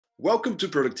Welcome to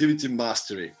Productivity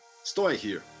Mastery. Stoyan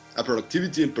here, a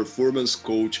productivity and performance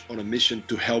coach on a mission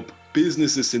to help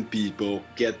businesses and people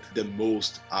get the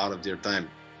most out of their time.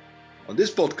 On this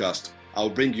podcast,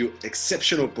 I'll bring you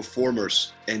exceptional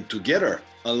performers and together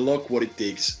unlock what it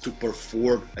takes to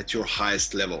perform at your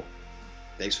highest level.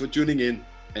 Thanks for tuning in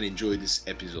and enjoy this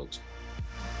episode.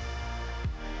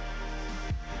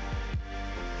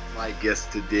 My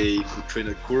guest today,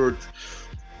 Katrina Kurt.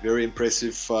 Very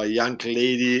impressive young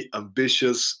lady,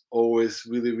 ambitious, always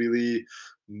really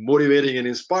motivating and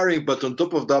inspiring. But on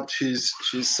top of that, she's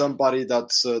somebody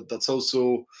that's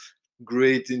also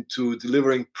great into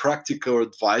delivering practical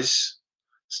advice,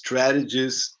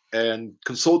 strategies, and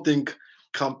consulting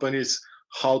companies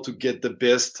how to get the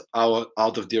best out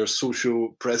of their social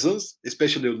presence,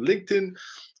 especially on LinkedIn.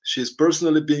 She's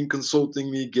personally been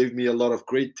consulting me, gave me a lot of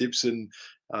great tips and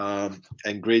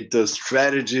great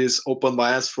strategies, opened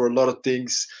my eyes for a lot of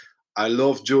things. I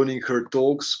love joining her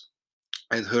talks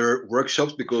and her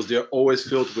workshops because they're always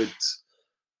filled with,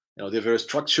 they're very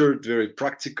structured, very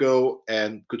practical,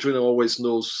 and Katrina always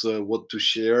knows what to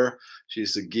share.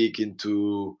 She's a geek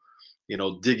into,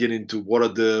 digging into what are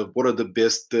the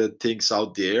best things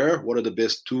out there, what are the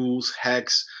best tools,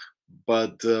 hacks,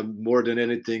 but more than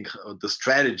anything, the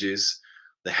strategies,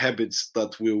 the habits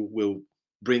that will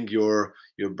bring your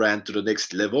brand to the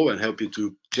next level and help you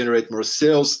to generate more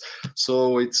sales.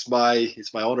 So it's my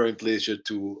honor and pleasure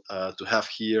to have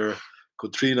here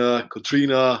Katrina.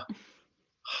 Katrina,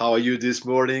 how are you this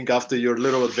morning after your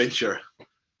little adventure?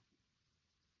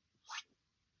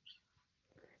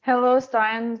 Hello,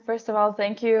 Stein. First of all,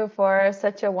 thank you for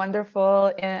such a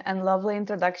wonderful and lovely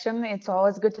introduction. It's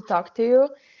always good to talk to you.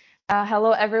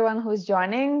 Hello, everyone who's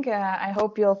joining. I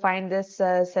hope you'll find this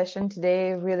session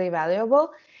today really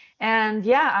valuable. And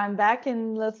yeah, I'm back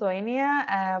in Lithuania.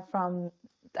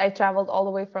 I traveled all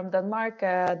the way from Denmark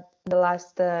the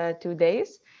last 2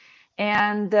 days,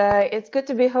 and it's good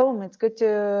to be home. It's good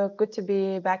to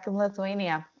be back in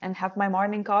Lithuania and have my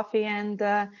morning coffee and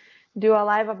do a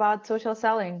live about social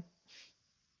selling.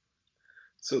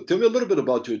 So tell me a little bit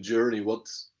about your journey.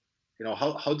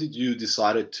 How did you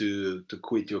decide to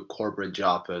quit your corporate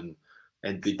job and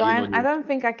begin Stein, on I your? don't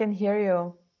think I can hear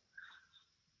you.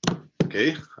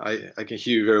 Okay, I can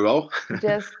hear you very well.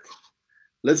 Just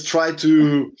let's try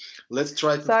to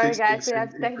sorry, fix guys, things we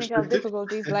have in technical perspective.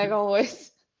 difficulties like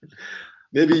always.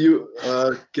 Maybe you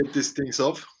get these things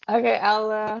off. Okay,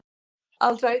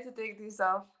 I'll try to take these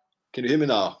off. Can you hear me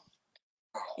now?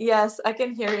 Yes, I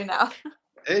can hear you now.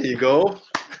 There you go.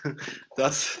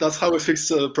 That's how we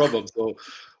fix problems. So,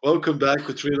 welcome back,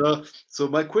 Katrina. So,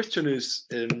 my question is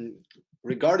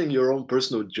regarding your own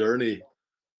personal journey.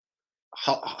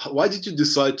 Why did you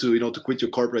decide to quit your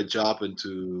corporate job and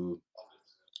to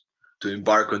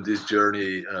embark on this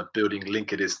journey building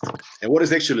LinkedIn? And what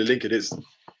is actually LinkedIn?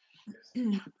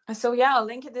 So yeah,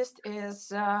 LinkedIn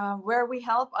is where we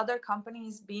help other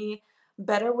companies be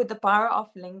better with the power of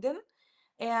LinkedIn,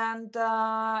 and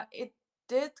it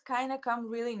did kind of come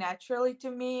really naturally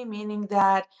to me, meaning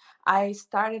that I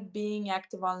started being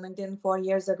active on LinkedIn 4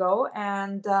 years ago,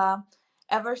 and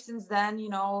ever since then,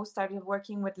 started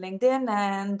working with LinkedIn,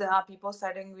 and people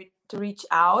starting to reach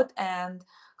out, and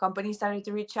companies started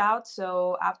to reach out.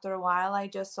 So after a while, I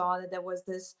just saw that there was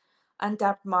this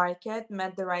untapped market,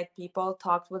 met the right people,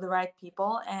 talked with the right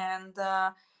people, and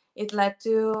it led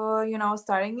to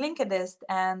starting LinkedIn.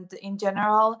 And in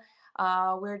general,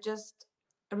 we're just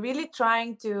really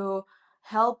trying to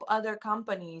help other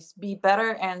companies be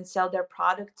better and sell their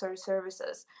products or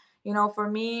services. For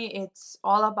me, it's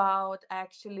all about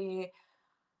actually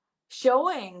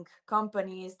showing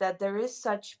companies that there is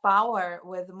such power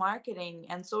with marketing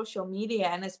and social media,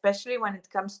 and especially when it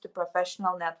comes to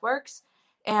professional networks,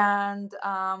 and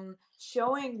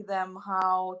showing them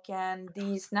how can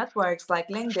these networks like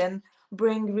LinkedIn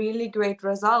bring really great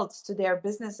results to their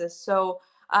businesses. So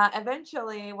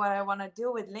eventually what I want to do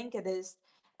with LinkedIn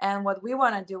and what we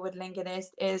want to do with LinkedIn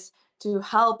is to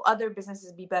help other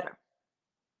businesses be better.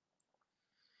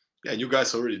 Yeah, and you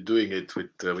guys are already doing it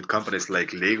with companies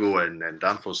like Lego and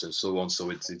Danfoss and so on. So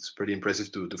it's pretty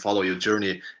impressive to follow your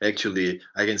journey. Actually,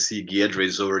 I can see Giedre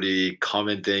is already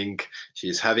commenting.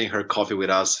 She's having her coffee with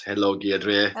us. Hello,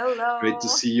 Giedre. Great to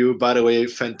Hello. see you. By the way,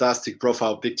 fantastic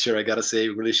profile picture. I gotta say,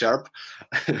 really sharp.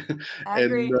 And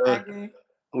Agree.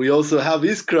 we also have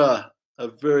Iskra, a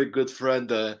very good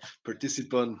friend,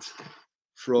 participant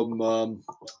from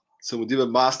Samudiva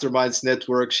Masterminds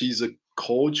Network. She's a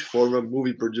coach, former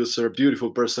movie producer, beautiful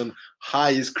person.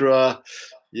 Hi, Iskra.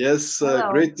 Yes,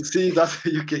 Hello. great to see that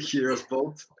you can hear us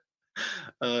both.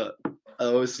 Uh, I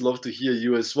always love to hear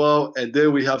you as well. And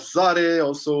then we have Zare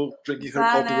also drinking her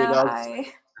coffee with Sana, us.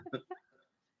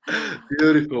 hi.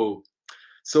 Beautiful.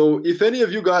 So, if any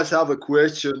of you guys have a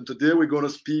question, today we're going to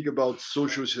speak about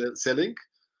social selling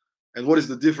and what is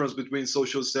the difference between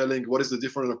social selling, what is the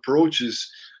different approaches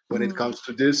when it Mm. comes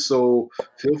to this. So,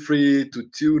 feel free to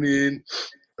tune in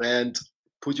and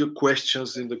put your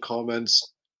questions in the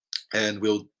comments, and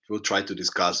we'll try to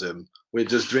discuss them. We're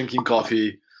just drinking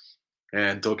coffee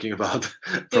and talking about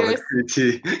Cheers.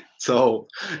 productivity. So,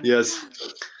 yes,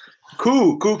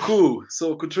 cool.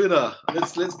 So, Katrina,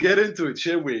 let's get into it,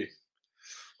 shall we?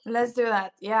 Let's do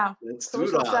that. Yeah. Let's do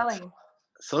Social that. selling.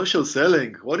 Social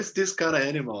selling. What is this kind of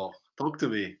animal? Talk to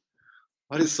me.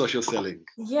 What is social selling?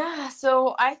 Yeah,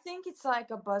 so I think it's like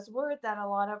a buzzword that a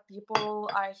lot of people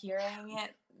are hearing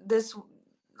it this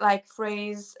like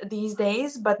phrase these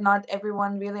days, but not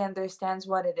everyone really understands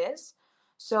what it is.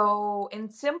 So in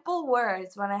simple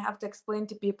words, when I have to explain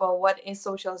to people what is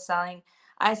social selling,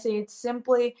 I say it's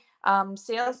simply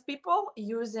salespeople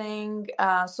using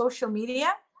social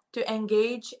media to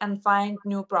engage and find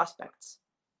new prospects.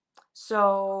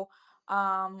 So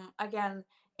again,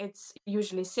 it's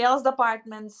usually sales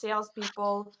departments,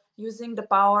 salespeople using the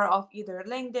power of either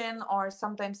LinkedIn or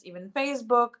sometimes even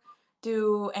Facebook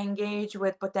to engage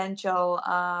with potential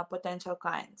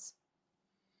clients.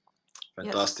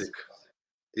 Fantastic. Yes.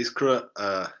 Iskra,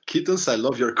 kittens, I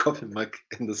love your coffee mug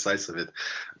and the size of it.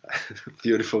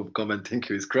 Beautiful comment. Thank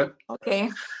you, Iskra.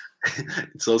 Okay.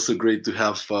 It's also great to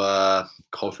have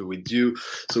coffee with you.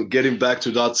 So getting back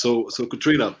to that, so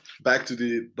Katrina, back to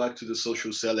the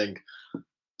social selling.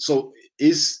 So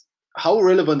is how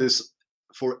relevant is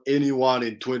for anyone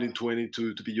in 2020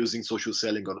 to be using social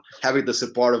selling or having this a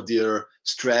part of their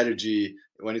strategy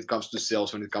when it comes to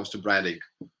sales, when it comes to branding?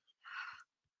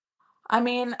 I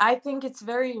mean, I think it's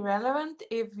very relevant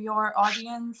if your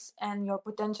audience and your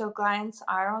potential clients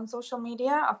are on social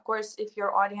media. Of course, if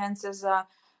your audience is a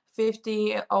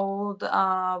 50-old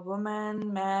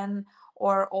woman, man,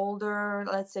 or older,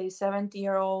 let's say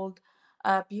 70-year-old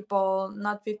people,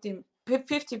 not 50,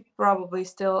 50 probably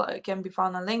still can be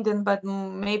found on LinkedIn, but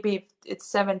maybe if it's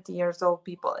 70 years old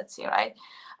people, let's see, right?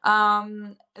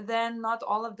 Then not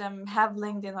all of them have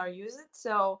LinkedIn or use it.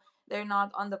 So they're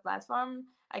not on the platform.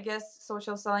 I guess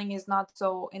social selling is not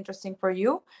so interesting for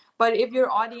you. But if your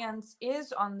audience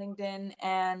is on LinkedIn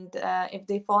and if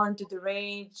they fall into the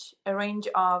range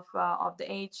of the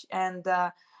age and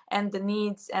the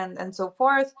needs and so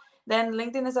forth, then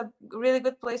LinkedIn is a really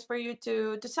good place for you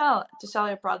to sell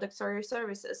your products or your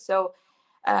services. So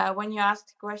when you ask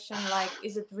the question like,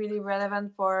 is it really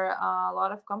relevant for a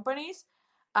lot of companies?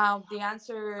 The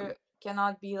answer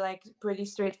cannot be like pretty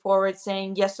straightforward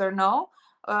saying yes or no.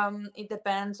 It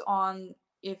depends on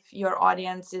if your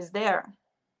audience is there.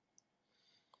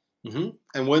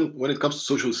 And when it comes to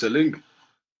social selling,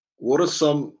 what are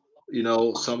some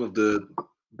of the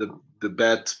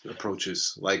bad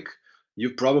approaches? Like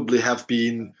you probably have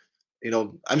been,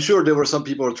 I'm sure there were some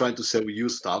people who are trying to sell you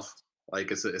stuff,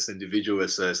 like as an individual,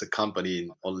 as a company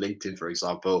on LinkedIn, for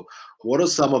example. What are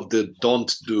some of the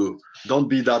don't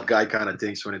be that guy kind of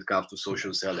things when it comes to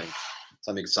social selling?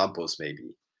 Some examples,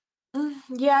 maybe.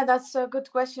 Yeah, that's a good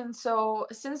question. So,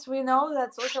 since we know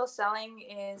that social selling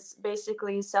is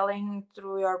basically selling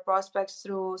through your prospects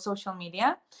through social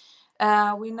media,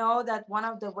 we know that one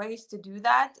of the ways to do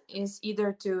that is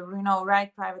either to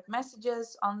write private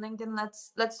messages on LinkedIn.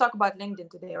 Let's talk about LinkedIn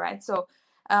today, right? So,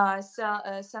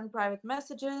 send private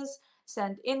messages,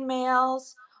 send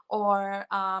emails, or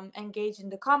engage in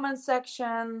the comment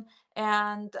section,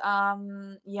 and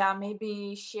yeah,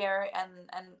 maybe share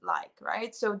and like,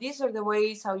 right? So these are the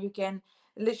ways how you can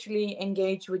literally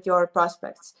engage with your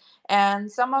prospects. And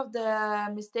some of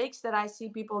the mistakes that I see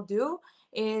people do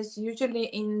is usually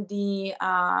in the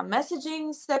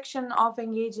messaging section of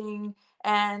engaging,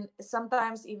 and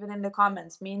sometimes even in the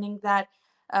comments, meaning that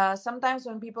sometimes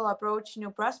when people approach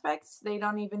new prospects, they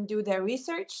don't even do their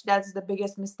research. That's the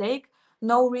biggest mistake.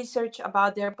 No research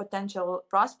about their potential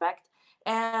prospect,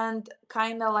 and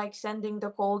kind of like sending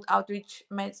the cold outreach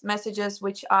messages,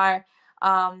 which are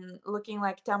looking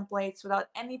like templates without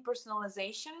any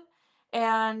personalization.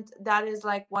 And that is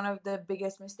like one of the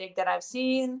biggest mistake that I've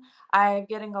seen. I'm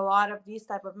getting a lot of these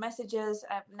type of messages.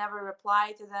 I've never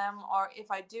replied to them, or if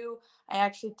I do, I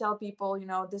actually tell people,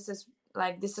 this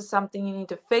is something you need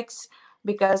to fix,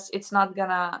 because it's not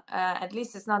gonna at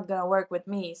least it's not gonna work with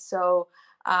me. So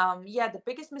yeah, the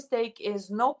biggest mistake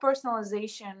is no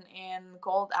personalization in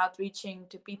cold outreaching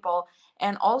to people,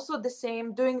 and also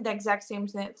doing the exact same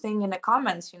thing in the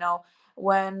comments.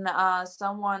 When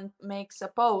someone makes a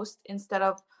post, instead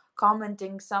of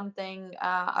commenting something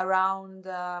around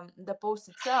the post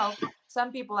itself,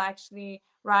 some people actually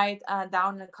write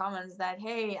down in the comments that,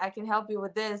 hey, I can help you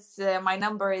with this, my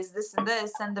number is this and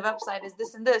this, and the website is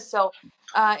this and this. So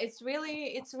it's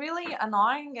really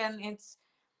annoying, and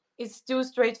it's too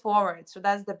straightforward. So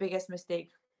that's the biggest mistake.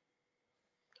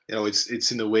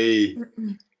 It's in a way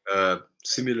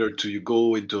similar to you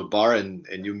go into a bar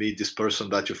and you meet this person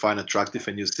that you find attractive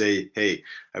and you say, hey,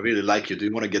 I really like you, do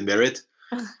you want to get married?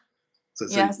 So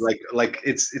Yes.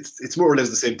 it's more or less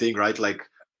the same thing, right? Like,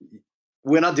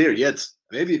 we're not there yet.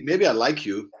 Maybe I like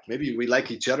you, maybe we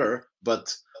like each other,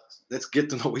 but let's get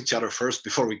to know each other first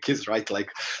before we kiss, right?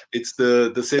 Like, it's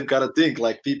the same kind of thing.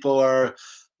 Like, people are,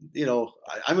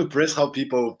 I'm impressed how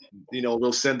people,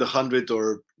 will send 100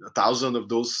 or 1,000 of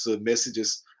those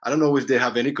messages. I don't know if they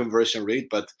have any conversion rate,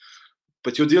 but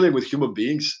you're dealing with human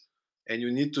beings, and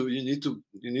you need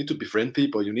to befriend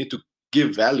people. You need to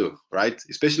give value, right?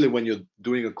 Especially when you're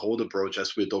doing a cold approach,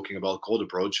 as we're talking about cold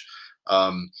approach.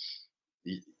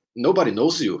 Nobody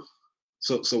knows you,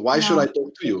 so why should I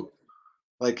talk to you?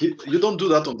 Like, you don't do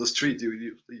that on the street,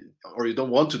 or you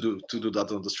don't want to do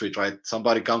that on the street, right?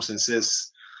 Somebody comes and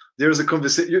says, there's a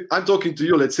conversation, I'm talking to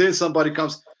you, let's say, somebody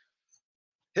comes,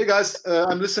 hey guys,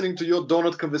 I'm listening to your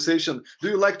donut conversation, do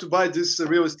you like to buy this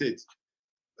real estate?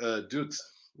 Dude,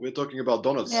 we're talking about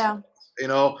donuts. Yeah.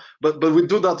 But we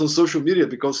do that on social media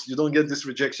because you don't get this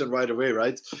rejection right away,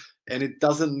 right? And it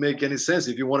doesn't make any sense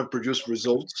if you want to produce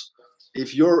results.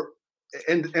 If you're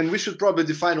and we should probably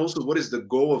define also what is the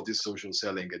goal of this social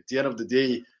selling. At the end of the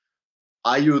day,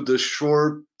 are you the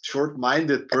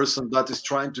short-minded person that is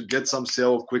trying to get some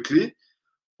sale quickly,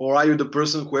 or are you the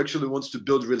person who actually wants to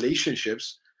build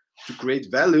relationships to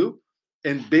create value,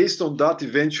 and based on that,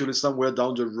 eventually somewhere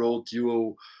down the road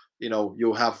you'll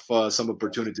have some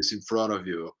opportunities in front of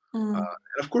you. And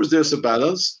of course there's a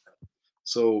balance.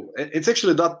 So it's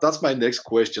actually that's my next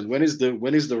question. When is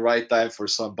the right time for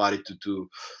somebody to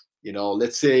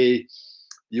let's say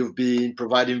you've been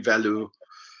providing value,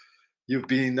 you've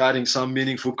been adding some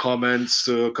meaningful comments,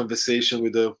 conversation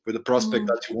with the prospect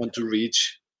that you want to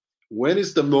reach. When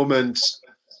is the moment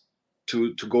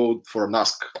to go for an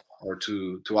ask, or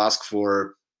to ask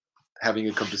for having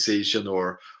a conversation,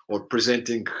 or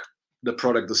presenting the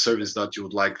product, the service that you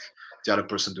would like the other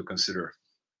person to consider?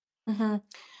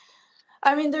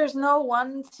 I mean, there's no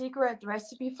one secret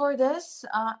recipe for this,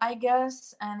 I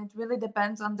guess, and it really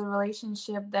depends on the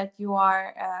relationship that you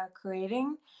are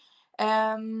creating.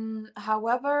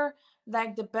 However,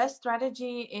 like, the best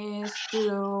strategy is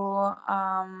to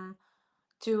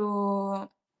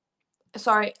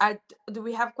sorry, do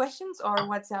we have questions or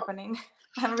what's happening?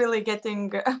 I'm really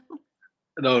getting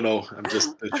No, I'm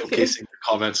just showcasing the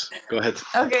comments. Go ahead.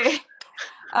 Okay.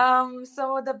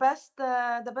 So the best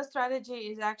strategy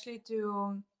is actually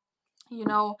to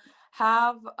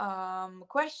have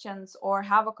questions or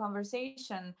have a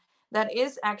conversation that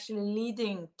is actually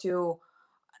leading to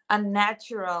a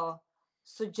natural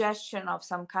suggestion of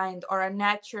some kind, or a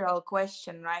natural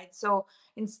question, right? So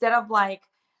instead of like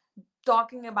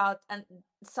talking about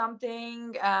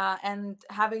something and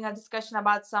having a discussion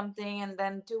about something, and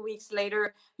then 2 weeks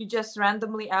later you just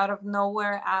randomly out of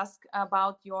nowhere ask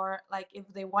about your, like, if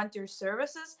they want your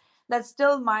services, that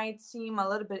still might seem a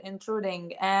little bit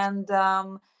intruding. And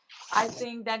I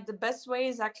think that the best way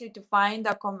is actually to find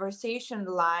a conversation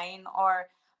line, or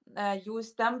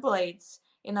use templates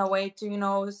in a way to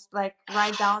like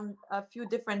write down a few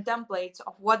different templates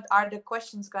of what are the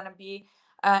questions going to be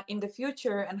in the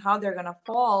future and how they're gonna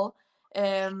fall,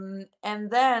 and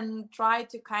then try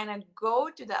to kind of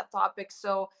go to that topic.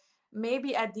 So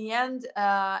maybe at the end,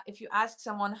 if you ask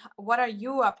someone, what are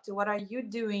you up to, what are you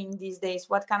doing these days,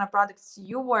 what kind of products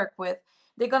you work with,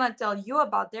 they're gonna tell you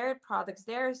about their products,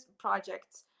 their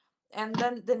projects. And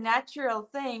then the natural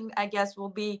thing, I guess, will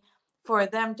be for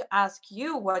them to ask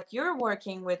you what you're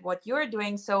working with, what you're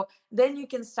doing. So then you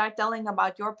can start telling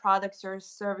about your products or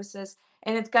services,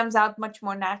 and it comes out much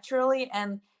more naturally.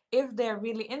 And if they're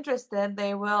really interested,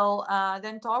 they will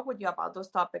then talk with you about those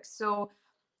topics. So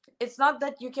it's not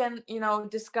that you can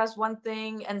discuss one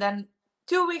thing and then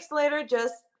 2 weeks later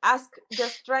just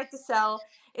try to sell.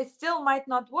 It still might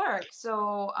not work.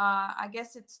 So I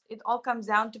guess it all comes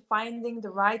down to finding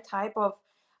the right type of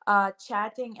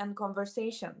chatting and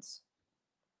conversations.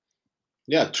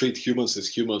 Yeah, treat humans as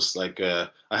humans. Like, I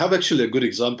have actually a good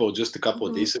example just a couple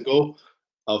of days ago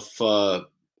of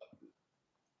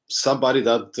somebody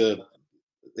that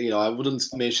I wouldn't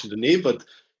mention the name, but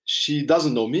she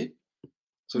doesn't know me,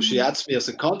 so she adds me as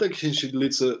a contact, and she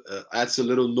adds a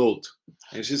little note,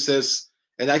 and she says,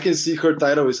 and I can see her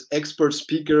title is expert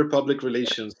speaker, public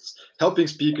relations, helping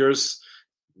speakers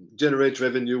generate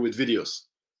revenue with videos.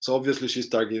 So obviously she's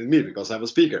targeting me because I'm a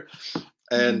speaker.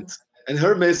 And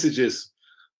her message is,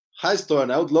 hi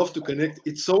Stoyan, I would love to connect.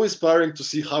 It's so inspiring to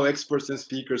see how experts and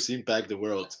speakers impact the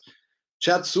world.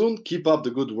 Chat soon, keep up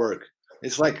the good work.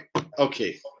 It's like,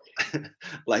 okay,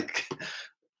 like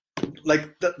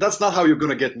that's not how you're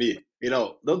gonna get me.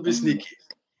 Don't be sneaky.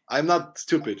 I'm not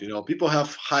stupid. People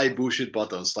have high bullshit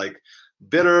buttons. Like,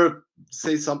 better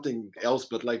say something else,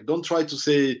 but like, don't try to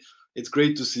say it's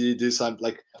great to see this. I'm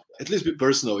like, at least be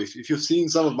personal. If you've seen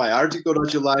some of my article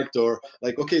that you liked, or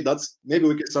like, okay, that's maybe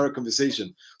we can start a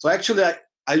conversation. So actually,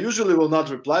 I usually will not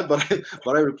reply, but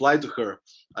I replied to her.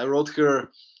 I wrote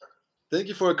her, thank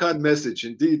you for a kind message.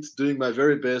 Indeed, doing my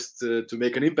very best to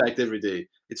make an impact every day.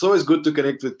 It's always good to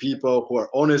connect with people who are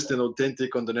honest and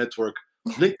authentic on the network.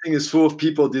 LinkedIn is full of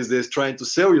people these days trying to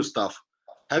sell you stuff.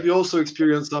 Have you also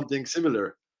experienced something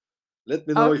similar? Let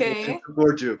me know if I can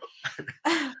support you.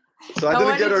 So I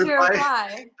didn't get a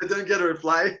reply. I didn't get a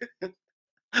reply.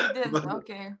 You didn't,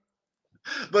 okay.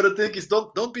 But the thing is,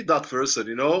 don't be that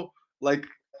person, Like,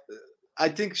 I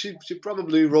think she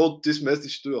probably wrote this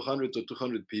message to 100 or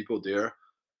 200 people there.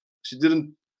 She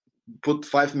didn't put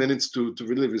 5 minutes to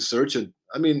really research it.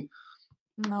 I mean,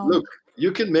 no. Look,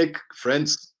 you can make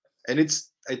friends, and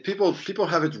people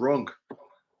have it wrong.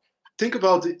 Think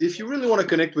about it. If you really want to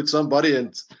connect with somebody,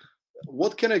 and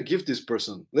what can I give this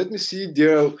person? Let me see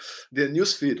their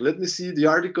newsfeed. Let me see the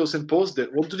articles and posts.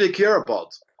 What do they care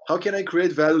about? How can I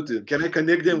create value to them? Can I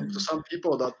connect them to some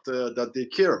people that they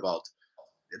care about?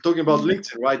 Talking about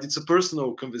LinkedIn, right? It's a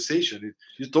personal conversation.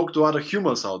 You talk to other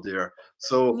humans out there.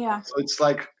 So it's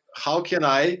like, how can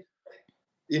I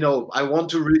want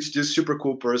to reach this super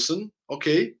cool person.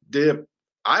 Okay,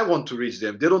 I want to reach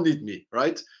them. They don't need me,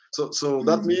 right? So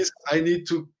that means I need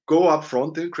to go up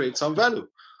front and create some value.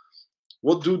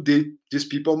 What do these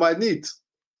people might need?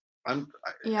 And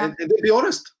be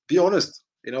honest. Be honest.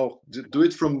 Do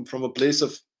it from a place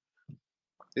of,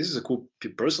 this is a cool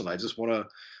person. I just want to,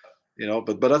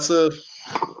 but that's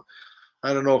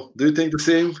I don't know. Do you think the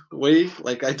same way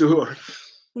like I do? Or?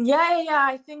 Yeah,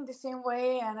 I think the same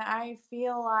way, and I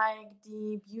feel like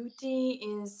the beauty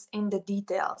is in the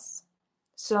details.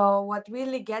 So what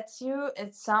really gets you,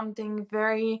 it's something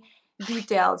very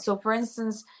detailed. So for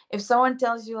instance, if someone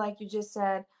tells you, like you just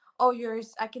said, oh,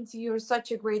 I can see you're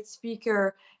such a great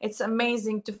speaker, it's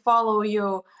amazing to follow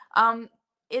you.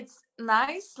 It's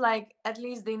nice, like at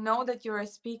least they know that you're a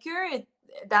speaker.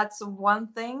 That's one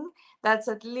thing. That's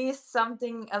at least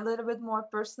something a little bit more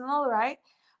personal, right?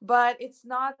 But it's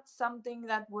not something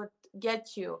that would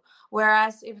get you.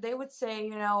 Whereas if they would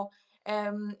say,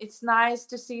 it's nice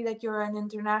to see that you're an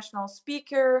international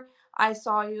speaker. I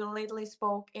saw you lately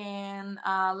spoke in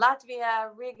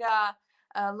Latvia, Riga,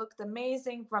 looked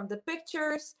amazing from the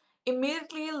pictures.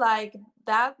 Immediately, like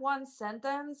that one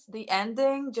sentence, the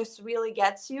ending just really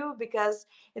gets you, because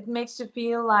it makes you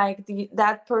feel like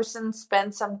that person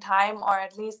spent some time, or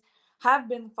at least have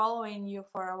been following you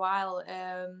for a while,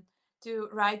 to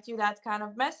write you that kind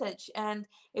of message. And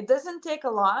it doesn't take a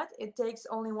lot. It takes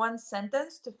only one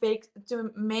sentence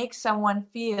to make someone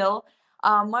feel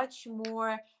much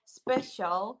more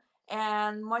special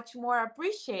and much more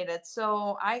appreciated.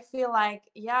 So I feel like,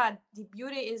 the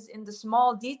beauty is in the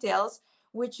small details,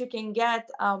 which you can get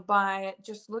by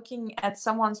just looking at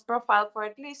someone's profile for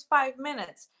at least 5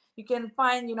 minutes. You can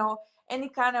find, any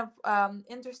kind of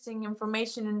interesting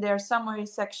information in their summary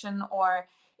section, or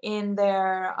in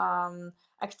their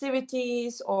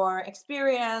activities or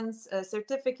experience,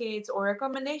 certificates or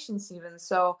recommendations even.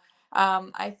 So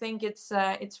I think it's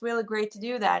really great to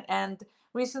do that. And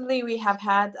recently we have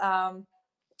had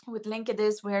with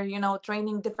LinkedIn, where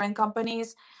training different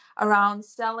companies around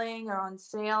selling, around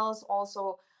sales,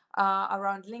 also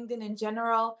around LinkedIn in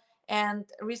general. And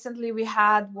recently we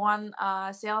had one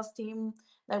sales team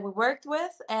that we worked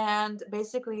with, and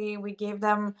basically we gave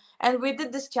them, and we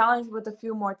did this challenge with a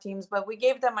few more teams, but we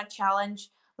gave them a challenge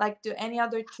like to any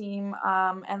other team,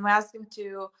 and we asked them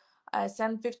to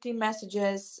send 50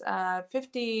 messages,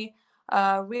 50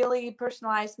 really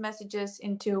personalized messages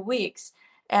in 2 weeks.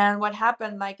 And what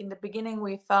happened, like in the beginning,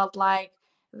 we felt like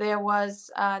there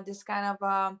was this kind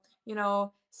of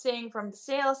saying from the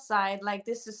sales side, like,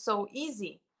 this is so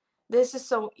easy,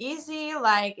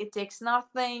 like it takes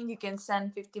nothing, you can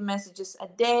send 50 messages a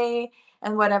day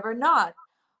and whatever not.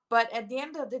 But at the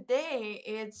end of the day,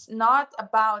 it's not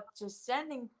about just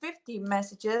sending 50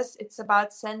 messages, it's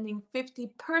about sending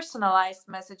 50 personalized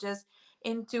messages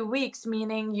in 2 weeks,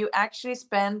 meaning you actually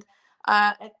spend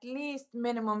at least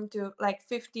minimum to like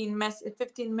 15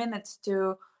 minutes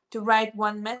to to write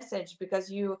one message,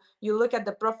 because you look at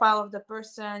the profile of the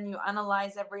person, you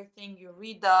analyze everything, you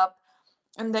read up,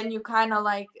 and then you kind of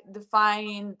like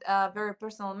define a very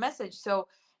personal message. So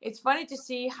it's funny to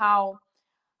see how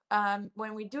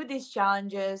when we do these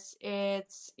challenges,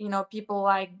 it's, you know, people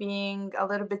like being a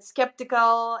little bit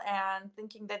skeptical and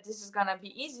thinking that this is gonna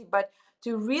be easy, but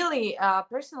to really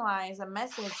personalize a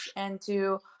message and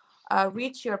to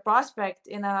reach your prospect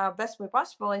in a best way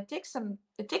possible, it takes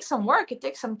some work, it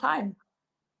takes some time.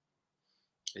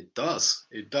 It does.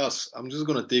 It does. I'm just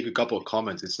gonna take a couple of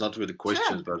comments. It's not really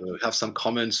questions, Sure. but we have some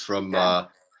comments from Good.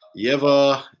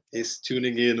 Yeva is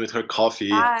tuning in with her coffee,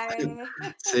 Hi.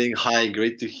 saying hi.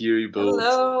 Great to hear you both.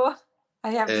 Hello. I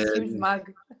have this huge And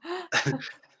mug.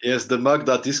 yes, the mug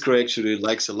that Iskra actually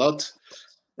likes a lot.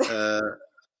 Uh,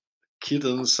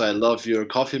 Kittens, I love your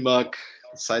coffee mug,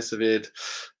 the size of it.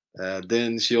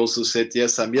 Then she also said,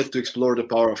 "Yes, I'm yet to explore the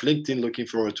power of LinkedIn. Looking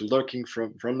forward to learning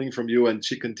from you." And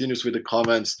she continues with the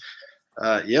comments.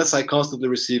 Yes, I constantly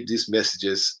receive these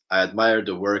messages. I admire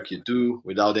the work you do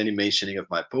without any mentioning of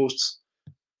my posts.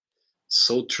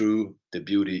 So true. The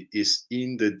beauty is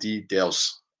in the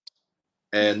details.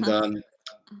 And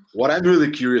what I'm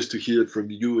really curious to hear from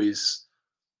you is,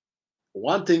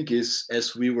 one thing is,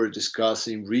 as we were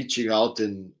discussing, reaching out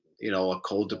in, a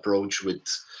cold approach with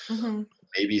Mhm,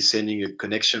 maybe sending a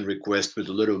connection request with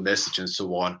a little message and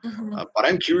so on. mhm, But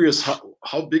I'm curious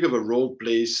how big of a role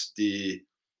plays the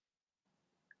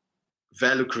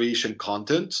value creation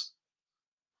content,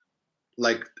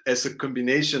 like as a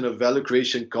combination of value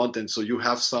creation content, so you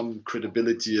have some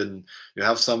credibility and you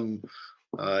have some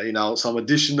some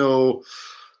additional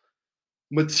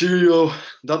material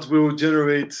that will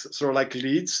generate sort of like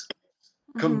leads,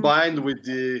 mhm, combined with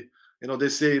the, they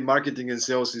say marketing and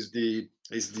sales is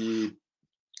the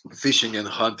fishing and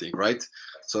hunting, right?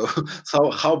 So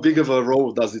so how big of a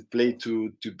role does it play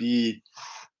to be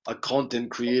a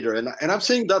content creator? And I'm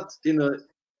saying that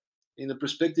in a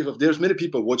perspective of, there's many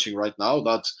people watching right now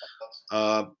that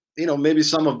uh, maybe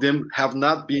some of them have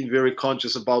not been very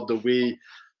conscious about the way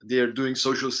they're doing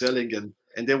social selling,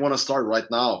 and they want to start right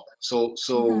now. So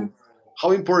mhm,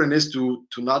 how important is to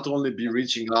not only be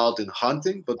reaching out and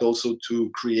hunting, but also to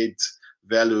create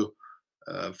value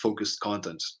focused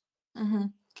content?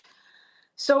 mhm.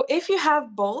 So if you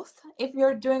have both, if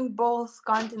you're doing both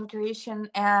content creation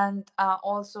and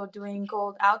also doing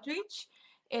cold outreach,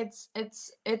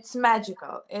 it's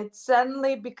magical. It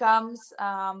suddenly becomes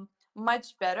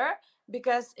much better,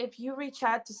 because if you reach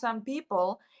out to some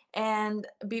people and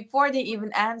before they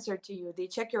even answer to you, they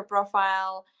check your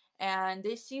profile and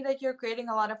they see that you're creating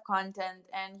a lot of content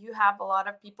and you have a lot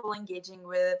of people engaging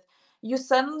with, you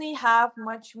suddenly have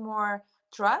much more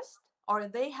trust, or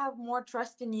they have more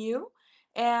trust in you.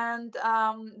 And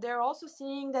they're also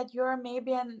seeing that you're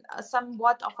maybe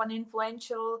somewhat of an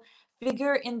influential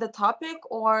figure in the topic,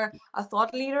 or a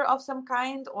thought leader of some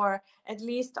kind, or at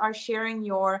least are sharing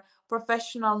your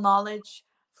professional knowledge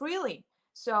freely.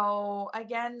 So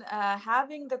again,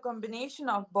 having the combination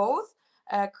of both,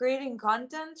 creating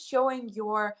content, showing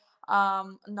your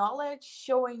knowledge,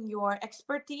 showing your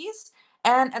expertise,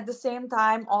 and at the same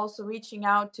time also reaching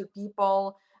out to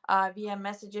people via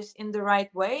messages in the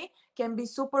right way, can be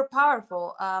super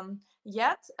powerful.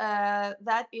 Yet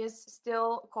that is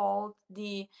still called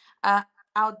the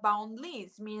outbound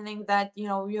leads, meaning that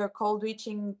you're cold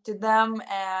reaching to them,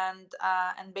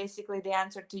 and basically they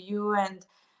answer to you, and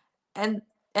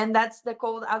and that's the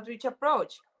cold outreach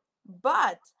approach.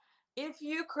 But if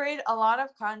you create a lot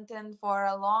of content for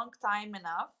a long time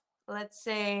enough, let's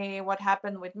say what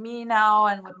happened with me now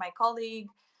and with my colleague,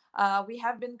 we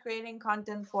have been creating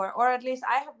content for, or at least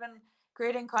I have been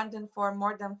creating content for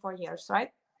more than 4 years,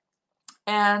 right?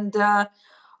 And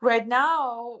right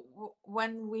now,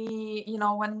 when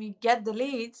we get the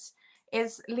leads,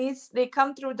 is leads, they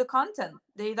come through the content.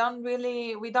 We don't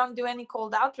do any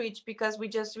cold outreach, because we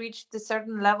just reached a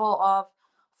certain level of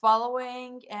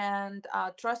following and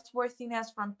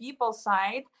trustworthiness from people's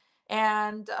side.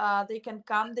 And they can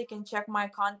check my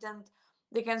content,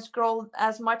 they can scroll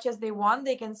as much as they want,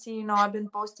 they can see I've been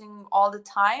posting all the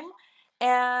time.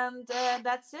 And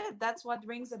that's it, that's what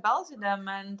rings a bell to them.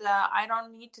 And I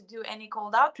don't need to do any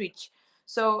cold outreach.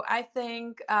 So I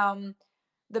think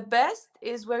the best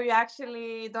is where you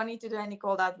actually don't need to do any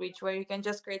cold outreach, where you can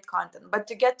just create content. But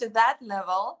to get to that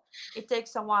level, it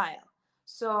takes a while.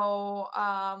 So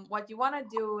what you want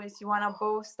to do is you want to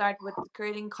both start with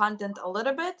creating content a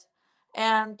little bit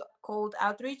and cold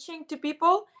outreaching to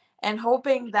people, and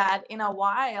hoping that in a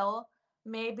while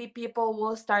maybe people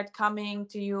will start coming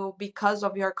to you because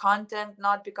of your content,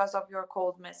 not because of your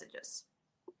cold messages.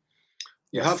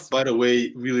 You have, Yes. by the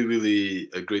way, really, really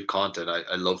great content.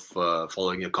 I love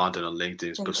following your content on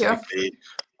LinkedIn Thank you. specifically.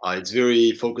 It's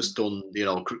very focused on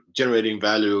generating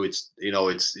value. It's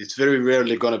very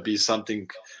rarely gonna be something,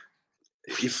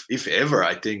 if ever.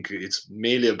 I think it's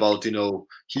mainly about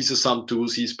here's some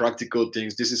tools, here's practical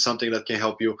things. This is something that can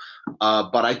help you.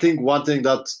 But I think one thing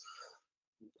that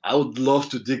I would love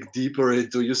to dig deeper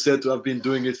into. You said to have been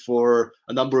doing it for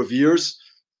a number of years,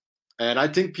 and I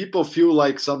think people feel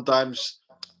like sometimes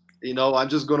I'm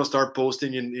just gonna start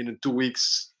posting in 2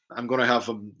 weeks. I'm gonna have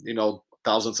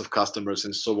thousands of customers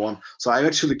and so on. So I'm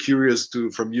actually curious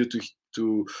from you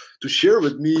to share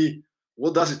with me,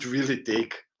 what does it really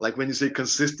take? Like when you say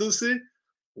consistency,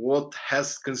 what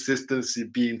has consistency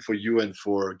been for you and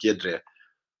for Giedre?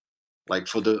 Like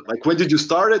when did you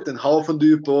start it, and how often do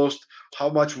you post? How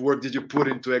much work did you put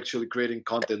into actually creating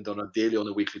content on a daily, on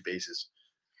a weekly basis?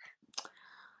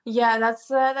 Yeah,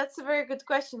 that's a very good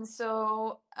question.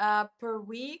 So per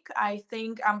week, I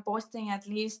think I'm posting at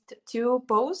least 2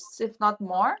 posts, if not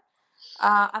more.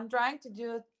 I'm trying to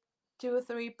do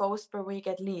 2-3 posts per week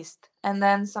at least, and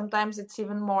then sometimes it's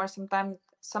even more. Sometimes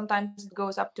it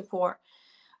goes up to 4.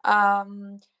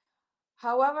 Um,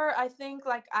 However, I think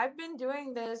like I've been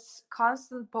doing this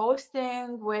constant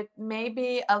posting with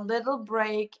maybe a little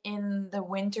break in the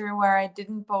winter where I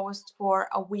didn't post for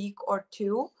a week or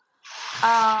two.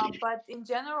 But in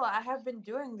general, I have been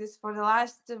doing this for the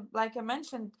last, like I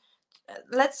mentioned,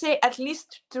 let's say at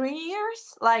least 3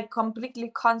 years, like completely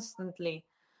constantly,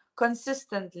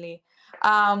 consistently.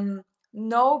 Um,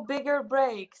 no bigger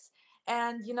breaks.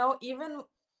 And, even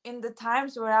in the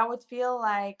times where I would feel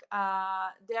like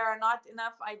there are not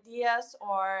enough ideas,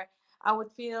 or I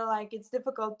would feel like it's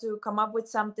difficult to come up with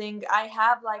something, I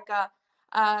have like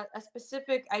a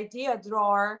specific idea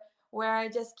drawer where I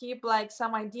just keep like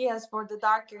some ideas for the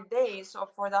darker days or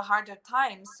for the harder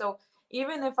times. So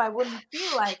even if I wouldn't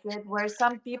feel like it, where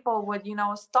some people would,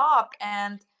 stop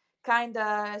and kind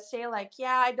of say like,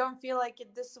 yeah, I don't feel like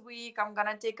it this week, I'm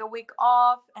gonna take a week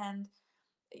off. And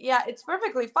yeah, it's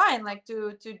perfectly fine like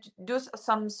to do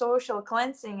some social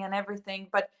cleansing and everything,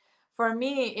 but for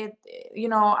me it,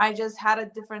 I just had a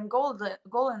different goal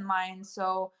in mind.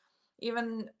 So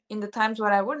even in the times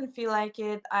where I wouldn't feel like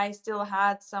it, I still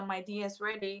had some ideas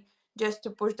ready just to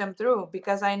push them through,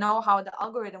 because I know how the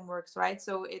algorithm works, right?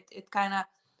 So it kind of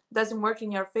doesn't work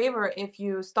in your favor if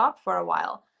you stop for a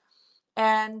while.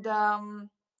 And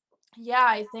yeah,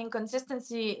 I think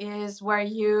consistency is where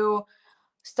you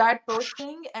start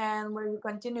posting and where you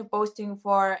continue posting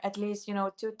for at least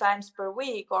 2 times per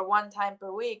week or 1 time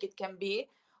per week. It can be,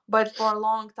 but for a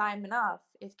long time enough,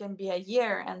 it can be a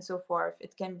year and so forth.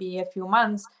 It can be a few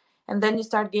months, and then you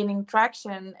start gaining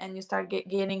traction and you start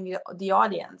gaining the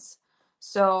audience.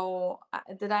 So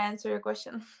did I answer your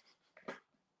question?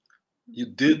 You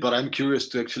did, but I'm curious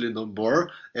to actually know more,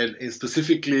 and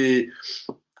specifically,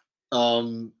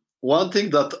 um, one thing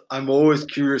that I'm always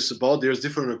curious about. There's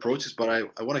different approaches, but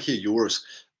I want to hear yours.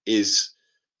 Is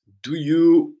do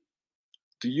you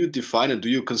do you define, and do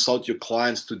you consult your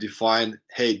clients to define?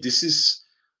 Hey, this is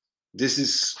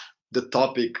the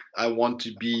topic I want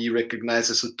to be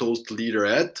recognized as a toast leader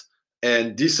at,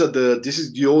 and this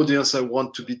is the audience I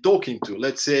want to be talking to.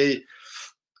 Let's say,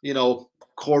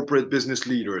 corporate business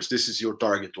leaders. This is your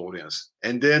target audience.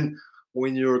 And then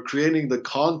when you're creating the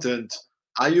content,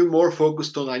 are you more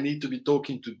focused on, I need to be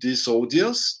talking to this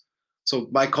audience, so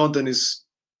my content is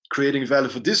creating value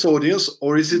for this audience,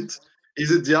 or is it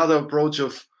the other approach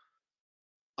of,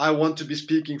 I want to be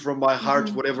speaking from my heart,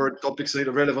 Mm-hmm. whatever topics are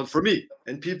relevant for me,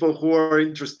 and people who are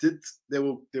interested, they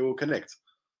will connect.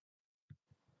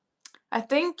 I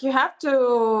think you have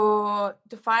to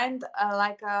find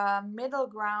like a middle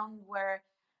ground where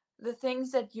the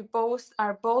things that you post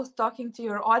are both talking to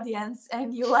your audience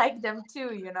and you like them too,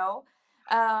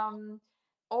 um,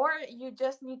 or you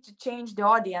just need to change the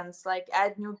audience, like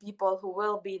add new people who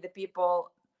will be the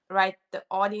people, right? The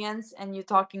audience, and you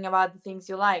talking about the things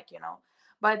you like.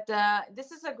 But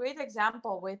this is a great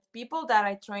example with people that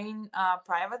I train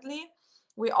privately.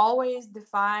 We always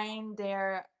define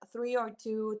their 3 or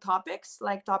 2 topics,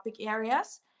 like topic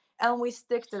areas, and we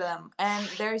stick to them. And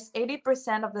there's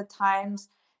 80% of the times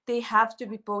they have to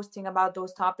be posting about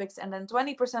those topics, and then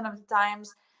 20% of the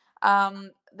times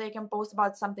they can post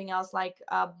about something else, like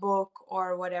a book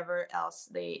or whatever else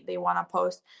they want to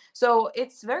post. So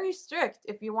it's very strict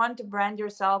if you want to brand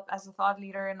yourself as a thought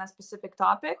leader in a specific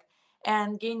topic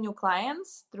and gain new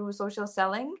clients through social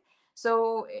selling.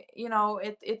 So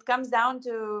it comes down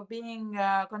to being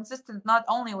consistent, not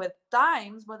only with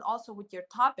times but also with your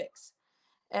topics.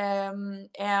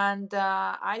 And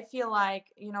I feel like,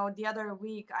 the other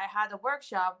week I had a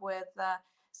workshop with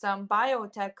some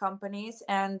biotech companies,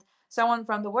 and someone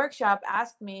from the workshop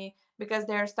asked me, because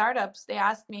they're startups, they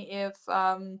asked me if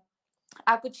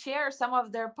I could share some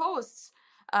of their posts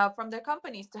from their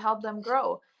companies to help them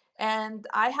grow. And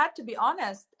I had to be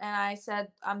honest, and I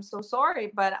said, I'm so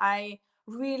sorry, but I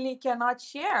really cannot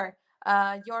share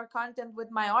your content with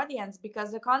my audience,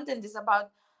 because the content is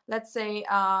about, let's say,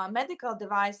 medical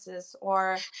devices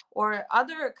or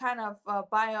other kind of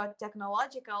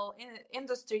biotechnological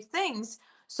industry things.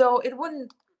 So it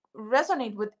wouldn't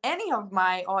resonate with any of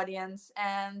my audience,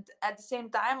 and at the same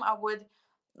time I would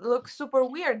look super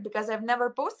weird because I've never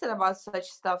posted about such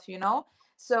stuff.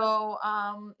 So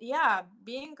yeah,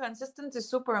 being consistent is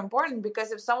super important,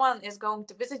 because if someone is going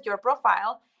to visit your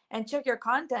profile and check your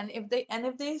content, if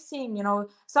they seeing,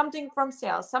 something from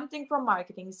sales, something from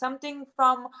marketing, something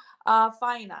from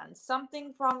finance,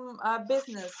 something from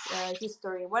business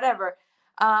history, whatever,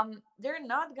 they're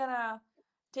not gonna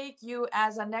take you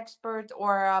as an expert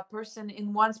or a person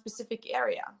in one specific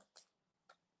area.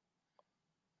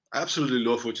 I absolutely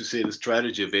love what you say, the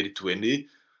strategy of 80/20.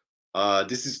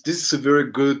 This is a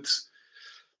very good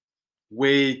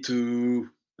way to,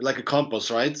 like a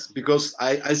compass, right? Because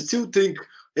I still think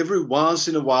every once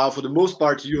in a while, for the most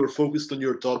part, you are focused on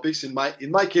your topics. In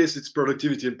my case, it's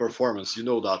productivity and performance. You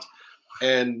know that.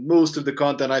 And most of the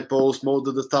content I post, most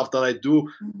of the stuff that I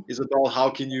do is about how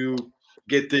can you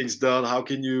get things done, how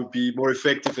can you be more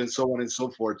effective, and so on and so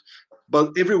forth.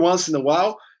 But every once in a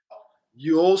while,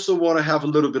 you also want to have a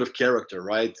little bit of character,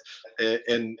 right?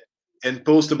 And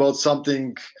post about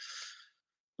something,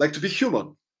 like, to be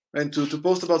human, and to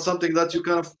post about something that you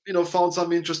kind of, found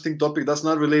some interesting topic that's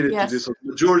not related to this. Yes. So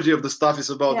the majority of the stuff is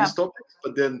about Yeah. this topic,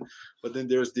 but then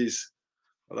there's this.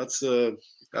 Well, that's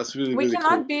really, We really cool.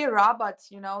 cannot be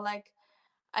robots, like,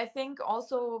 I think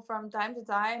also from time to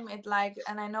time,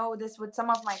 and I know this with some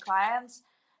of my clients,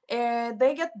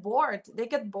 they get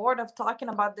bored of talking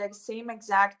about the same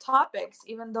exact topics,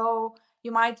 even though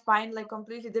you might find like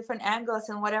completely different angles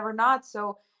and whatever not.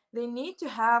 So they need to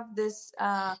have this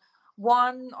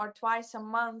one or twice a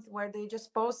month where they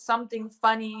just post something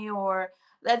funny or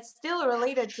that's still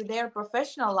related to their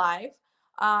professional life,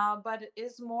 but it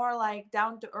is more like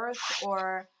down to earth,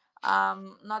 or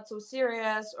not so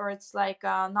serious, or it's like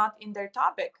not in their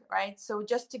topic, right? So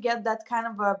just to get that kind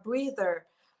of a breather,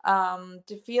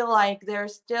 to feel like they're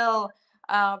still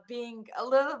being a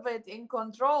little bit in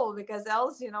control, because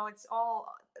else, it's all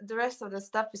the rest of the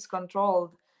stuff is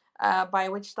controlled by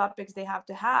which topics they have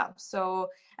to have. So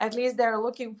at least they're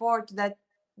looking forward to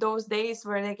those days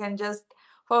where they can just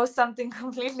post something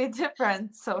completely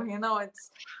different. So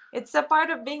it's a part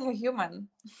of being a human.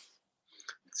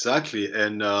 Exactly,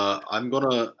 and I'm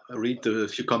gonna read a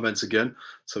few comments again.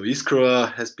 So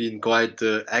Iskra has been quite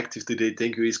active today.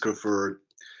 Thank you, Iskra, for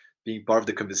being part of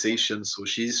the conversation. So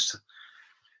she's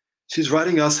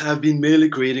writing us. Have been mainly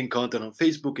creating content on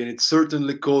Facebook, and it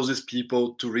certainly causes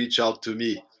people to reach out to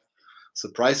me.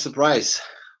 Surprise, surprise.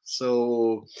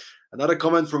 So another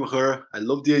comment from her. I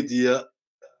love the idea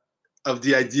of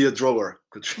the idea drawer,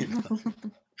 Katrina.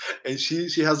 And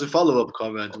she has a follow-up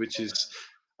comment, which is,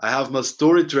 I have my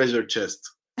story treasure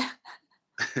chest.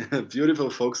 Beautiful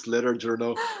folks letter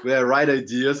journal where I write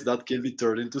ideas that can be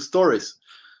turned into stories.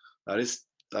 That is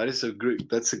that's a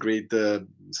great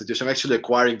suggestion. I'm actually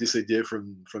acquiring this idea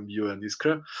from you and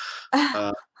Iskra.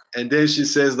 Uh, and then she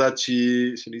says that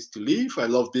she needs to leave. I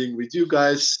love being with you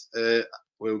guys.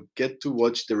 We'll get to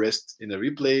watch the rest in a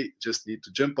replay. Just need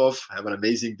to jump off. Have an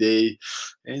amazing day.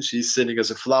 And she's sending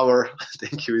us a flower.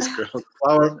 Thank you, Iskra, for the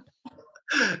flower.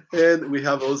 And we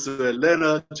have also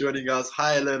Elena joining us.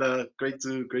 Hi, Elena. Great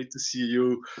to see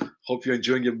you. Hope you're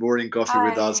enjoying your morning coffee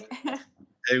with us. Hi.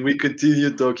 And we continue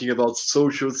talking about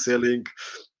social selling.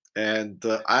 And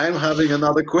I'm having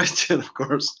another question, of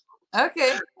course.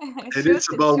 Okay. And Shoot it's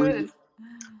it, about, shoot it.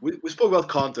 we spoke about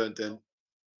content,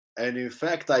 and in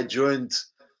fact I joined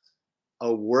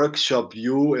a workshop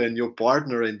you and your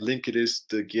partner and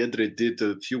LinkedIn Gedre did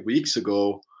a few weeks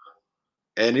ago,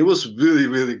 and it was really,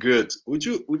 really good. Would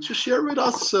you share with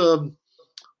us some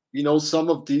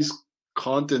of these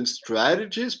content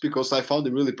strategies, because I found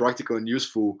it really practical and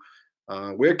useful.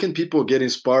 Where can people get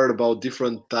inspired about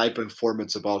different type and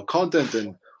formats about content,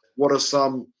 and what are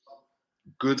some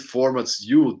good formats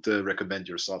you would recommend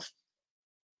yourself?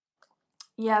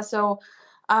 Yeah, so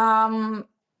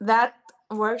that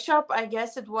workshop, I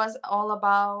guess it was all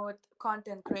about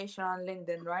content creation on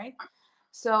LinkedIn, right?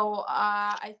 So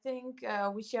I think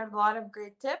we shared a lot of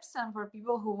great tips, and for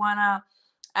people who want to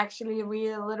actually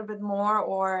read a little bit more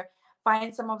or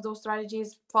find some of those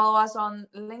strategies, follow us on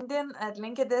LinkedIn at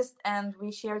Linkadist, and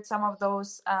we shared some of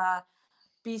those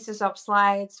pieces of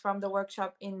slides from the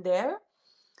workshop in there.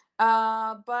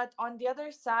 But on the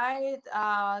other side,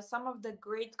 some of the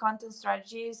great content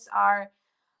strategies are,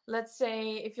 let's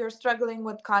say, if you're struggling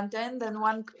with content, then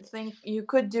one thing you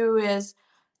could do is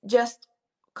just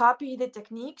copy the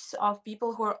techniques of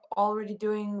people who are already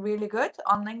doing really good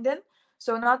on LinkedIn.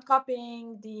 So not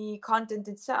copying the content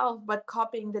itself, but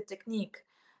copying the technique.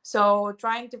 So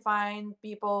trying to find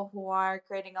people who are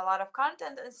creating a lot of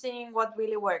content and seeing what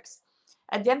really works.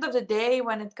 At the end of the day,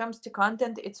 when it comes to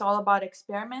content, it's all about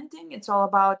experimenting. It's all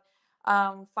about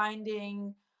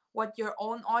finding what your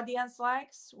own audience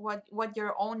likes, what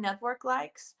your own network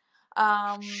likes.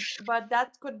 But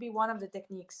that could be one of the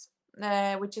techniques,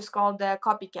 which is called the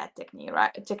copycat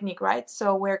technique, right?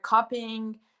 So we're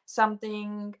copying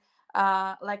something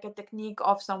like a technique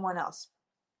of someone else.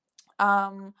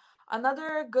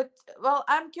 Another good, well,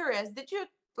 I'm curious, did you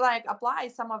like apply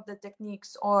some of the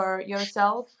techniques or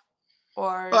yourself,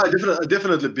 or I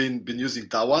definitely been using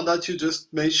that one that you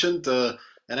just mentioned, and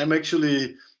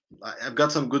I've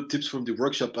got some good tips from the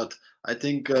workshop. But I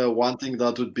think one thing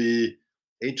that would be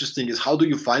interesting is how do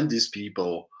you find these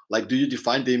people? Like, do you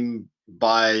define them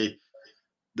by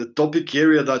the topic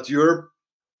area that you're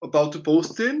about to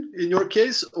post in your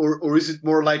case, or is it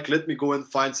more like let me go and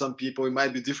find some people? It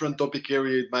might be different topic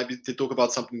area. It might be to talk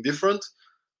about something different,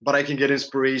 but I can get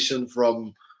inspiration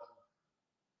from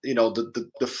the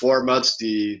formats,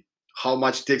 the how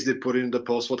much text they put in the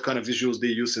post, what kind of visuals they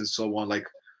use, and so on. Like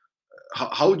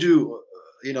how do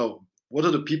what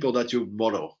are the people that you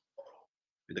model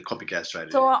with the copycat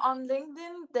strategy? so on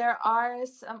LinkedIn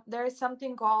there is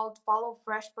something called follow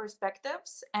fresh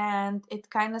perspectives, and it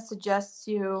kind of suggests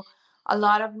you a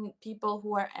lot of people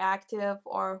who are active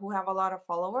or who have a lot of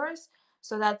followers.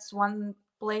 So that's one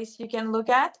place you can look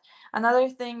at. Another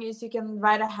thing is you can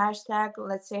write a hashtag,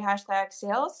 let's say hashtag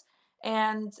sales,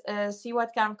 and see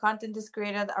what kind of content is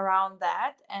created around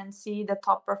that, and see the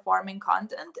top performing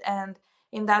content, and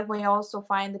in that way also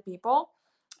find the people.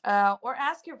 Or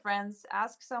ask your friends,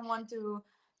 ask someone to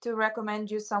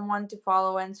recommend you someone to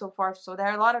follow, and so forth. So there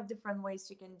are a lot of different ways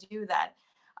you can do that.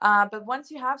 But once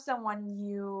you have someone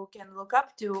you can look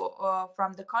up to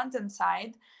from the content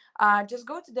side, just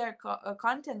go to their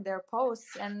content, their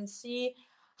posts, and see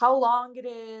how long it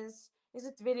is. Is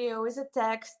it video? Is it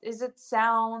text? Is it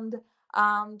sound?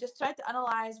 Just try to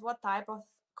analyze what type of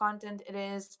content it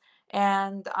is,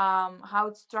 and how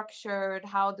it's structured,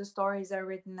 how the stories are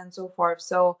written, and so forth.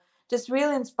 So just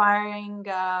really inspiring,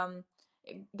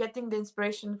 getting the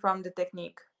inspiration from the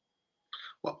technique.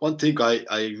 Well, one thing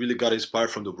I really got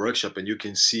inspired from the workshop, and you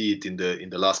can see it in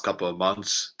the last couple of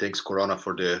months. Thanks Corona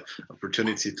for the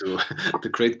opportunity to to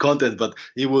create content, but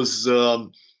it was.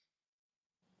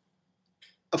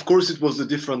 Of course, it was the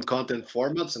different content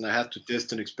formats, and I had to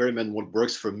test and experiment what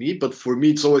works for me. But for me,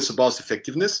 it's always about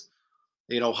effectiveness.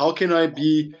 How can I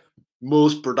be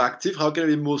most productive? How can I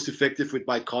be most effective with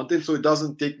my content so it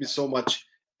doesn't take me so much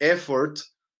effort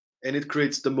and it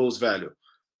creates the most value?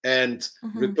 And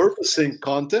repurposing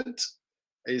content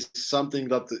is something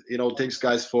that thanks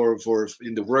guys for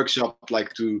in the workshop,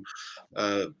 like to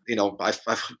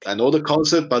I know the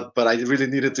concept, but I really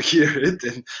needed to hear it,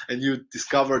 and you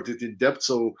discovered it in depth.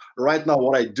 So right now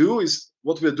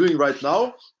what we're doing right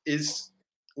now is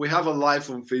we have a live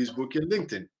on Facebook and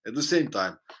LinkedIn at the same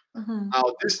time.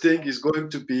 Now this thing is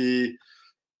going to be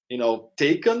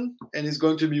taken and is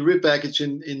going to be repackaged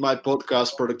in my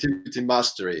podcast Productivity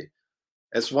Mastery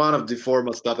as one of the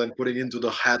formats that I'm putting into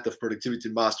the hat of Productivity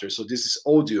Master. So this is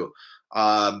audio.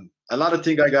 Another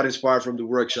thing I got inspired from the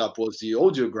workshop was the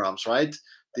audiograms, right?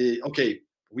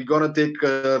 We're gonna take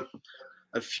a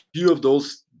few of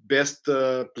those best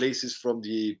places from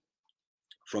the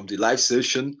live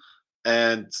session,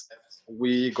 and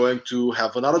we're going to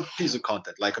have another piece of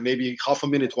content, like maybe half a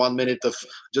minute, 1 minute of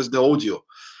just the audio.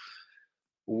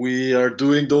 We are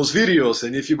doing those videos,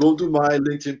 and if you go to my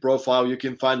LinkedIn profile, you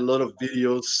can find a lot of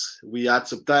videos. We add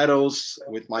subtitles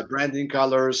with my branding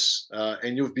colors,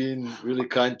 and you've been really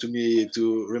kind to me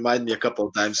to remind me a couple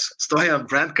of times, Stoyan,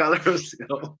 brand colors,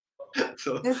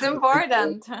 So it's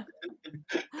important.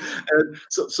 And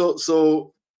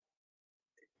so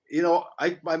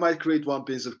I might create one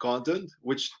piece of content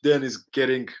which then is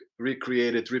getting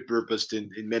recreated, repurposed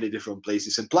in many different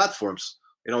places and platforms.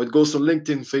 It goes to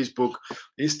LinkedIn, Facebook,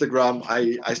 Instagram.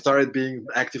 I started being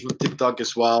active on TikTok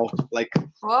as well. Like,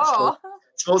 whoa,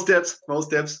 small steps,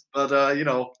 but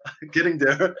getting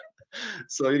there.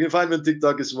 So you can find me on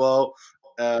TikTok as well,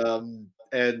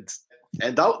 and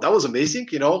that was amazing.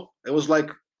 It was like,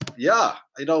 yeah,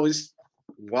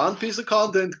 one piece of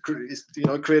content is,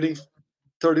 creating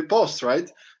 30 posts,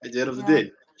 right? At the end of the Yeah.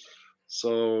 day.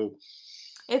 So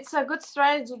It's a good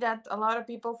strategy that a lot of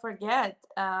people forget,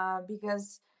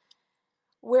 because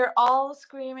we're all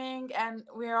screaming and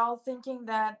we're all thinking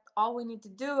that all we need to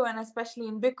do, and especially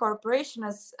in big corporation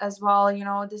as well,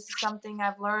 this is something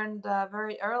I've learned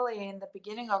very early in the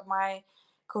beginning of my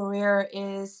career,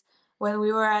 is when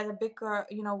we were at a big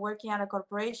working at a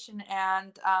corporation,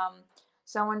 and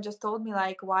someone just told me,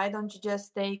 like, why don't you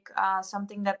just take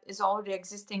something that is already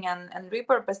existing and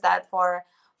repurpose that for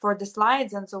the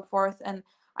slides and so forth. And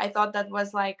I thought that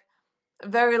was like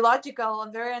very logical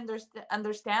and very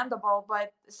understandable,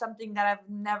 but something that I've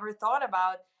never thought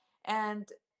about. And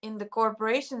in the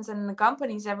corporations and the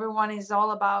companies, everyone is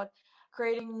all about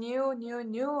creating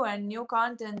new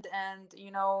content, and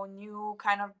new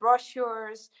kind of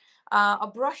brochures, a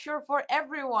brochure for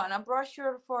everyone, a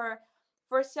brochure for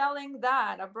selling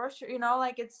that, a brochure,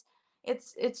 like it's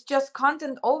just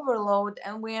content overload,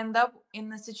 and we end up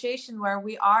in a situation where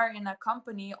we are in a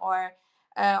company, or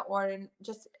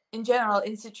just in general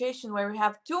in situation where we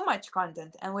have too much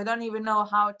content and we don't even know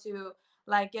how to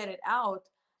like get it out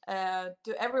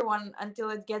to everyone until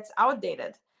it gets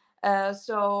outdated.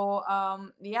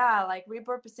 Yeah, like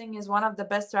repurposing is one of the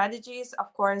best strategies.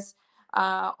 Of course,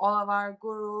 all of our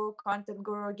content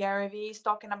guru Gary Vee is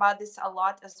talking about this a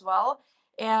lot as well.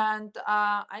 And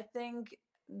I think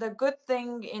the good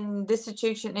thing in this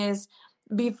situation is,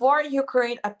 before you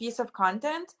create a piece of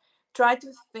content, try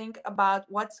to think about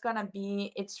what's going to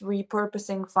be its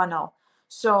repurposing funnel.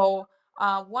 So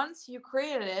once you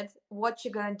created it, what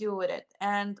you're going to do with it.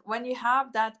 And when you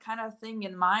have that kind of thing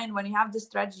in mind, when you have the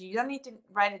strategy, you don't need to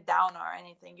write it down or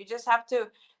anything. You just have to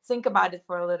think about it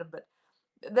for a little bit.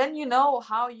 Then you know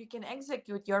how you can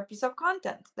execute your piece of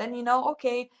content. Then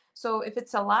okay, so if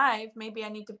it's a live, maybe I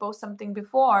need to post something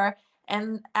before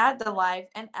and add the live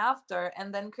and after,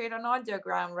 and then create an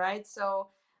audiogram, right? So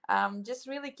just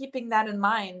really keeping that in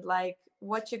mind, like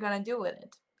what you're gonna do with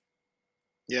it.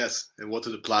 yes, and what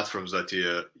are the platforms that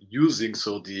you're using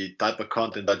so the type of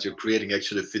content that you're creating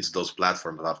actually fits those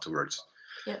platforms afterwards?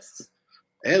 Yes.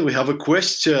 And we have a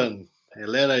question.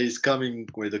 Elena is coming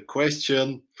with a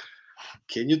question.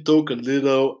 Can you talk a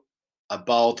little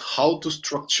about how to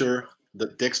structure the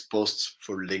text posts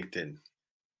for LinkedIn?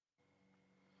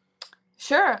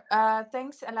 Sure.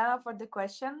 Thanks, Elena, for the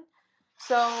question.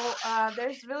 So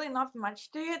there's really not much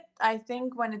to it. I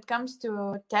think when it comes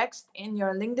to text in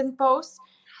your LinkedIn posts,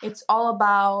 it's all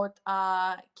about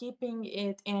keeping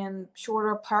it in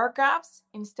shorter paragraphs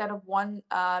instead of one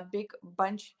big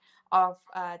bunch of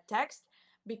text,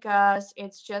 because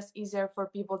it's just easier for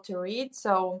people to read.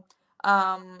 So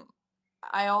um,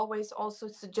 I always also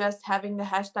suggest having the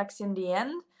hashtags in the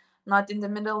end, not in the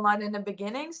middle, not in the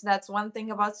beginning. So that's one thing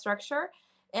about structure.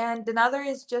 And another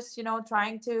is just,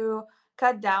 trying to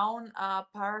cut down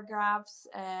paragraphs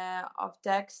of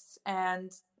text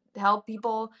and help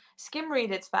people skim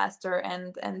read it faster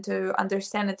and to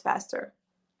understand it faster.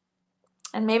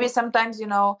 And maybe sometimes,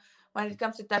 when it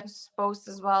comes to text posts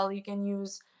as well, you can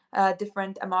use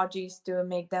different emojis to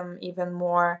make them even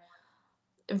more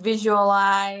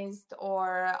visualized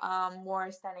or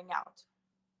more standing out.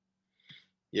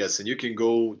 Yes, and you can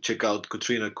go check out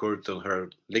Katrina Kurt on her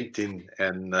LinkedIn,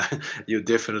 and you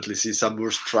definitely see some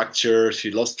more structure.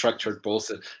 She loves structured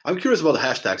posts. I'm curious about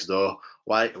hashtags, though.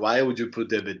 Why would you put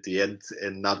them at the end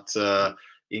and not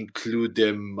include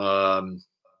them?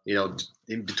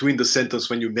 In between the sentence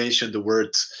when you mention the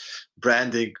word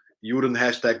branding, you wouldn't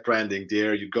hashtag branding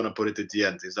there. You're gonna put it at the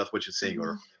end. Is that what you're saying,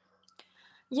 or?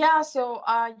 Yeah, so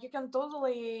you can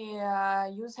totally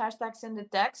use hashtags in the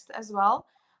text as well.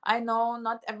 I know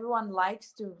not everyone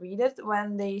likes to read it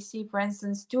when they see, for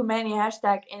instance, too many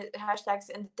hashtags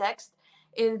in the text.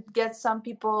 It gets some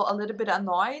people a little bit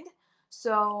annoyed.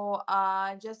 So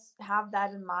just have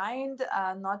that in mind,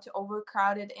 not to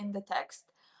overcrowd it in the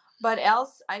text. But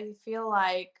else, I feel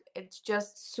like it's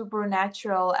just super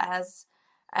natural as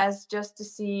just to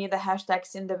see the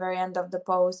hashtags in the very end of the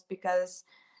post, because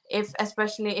if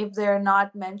especially if they're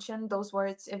not mentioned, those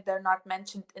words, if they're not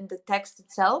mentioned in the text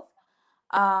itself,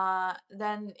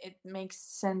 then it makes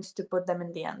sense to put them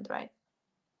in the end, right?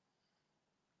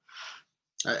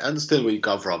 I understand where you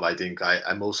come from. I think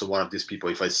I'm also one of these people.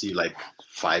 If I see like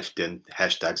 5, 10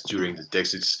 hashtags during the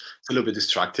text, it's a little bit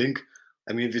distracting.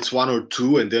 I mean, if it's one or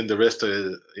two and then the rest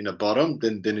are in a bottom,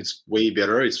 then it's way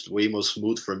better. It's way more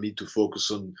smooth for me to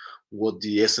focus on what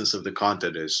the essence of the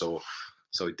content is. So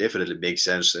it definitely makes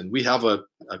sense. And we have a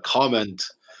comment,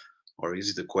 or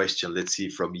is it a question? Let's see,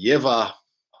 from Yeva.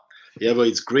 Yeva,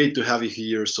 it's great to have you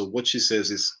here. So what she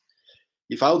says is,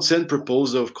 if I would send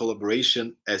proposal of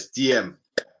collaboration as DM,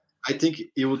 I think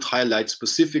it would highlight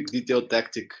specific detailed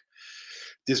tactic.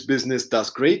 This business does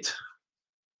great,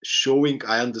 showing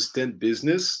I understand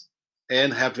business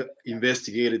and have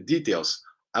investigated details.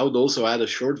 I would also add a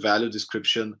short value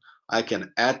description I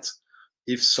can add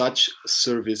if such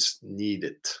service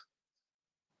needed.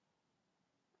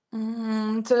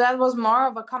 So that was more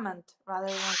of a comment rather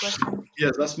than a question.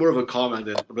 Yes, that's more of a comment,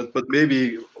 but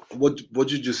maybe what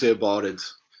did you say about it?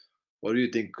 What do you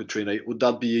think, Katrina? Would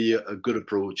that be a good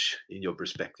approach in your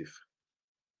perspective?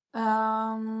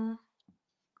 Let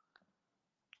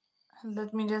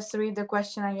me just read the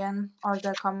question again, or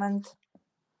the comment.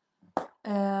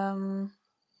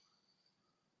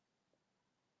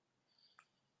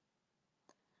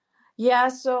 Yeah,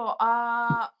 so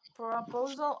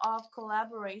proposal of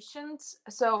collaborations.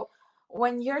 So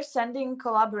when you're sending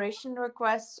collaboration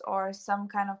requests or some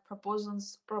kind of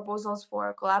proposals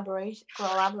for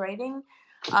collaborating,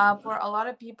 for a lot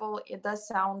of people it does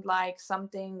sound like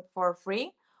something for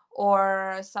free,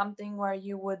 or something where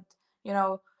you would,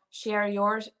 share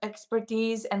your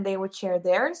expertise and they would share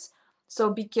theirs.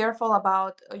 So be careful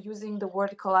about using the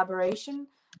word collaboration,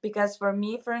 because for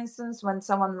me, for instance, when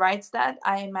someone writes that,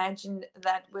 I imagine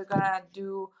that we're gonna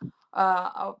do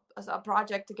a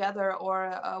project together,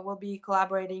 or we'll be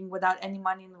collaborating without any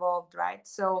money involved, right?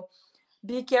 So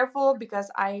be careful,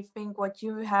 because I think what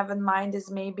you have in mind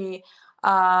is maybe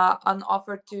an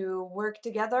offer to work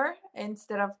together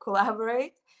instead of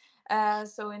collaborate.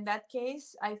 So in that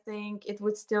case, I think it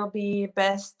would still be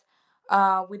best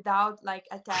without like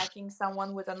attacking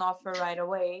someone with an offer right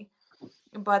away,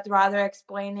 but rather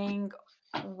explaining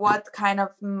what kind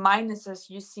of minuses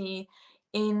you see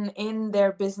in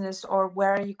their business, or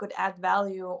where you could add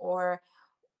value, or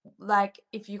like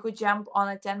if you could jump on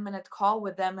a 10-minute call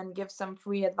with them and give some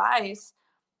free advice.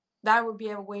 That would be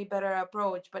a way better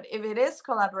approach. But if it is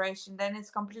collaboration, then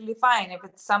it's completely fine if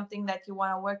it's something that you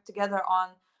want to work together on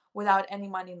without any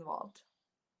money involved.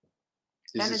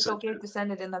 Then it's okay to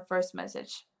send it in the first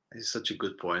message. It's such a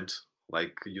good point.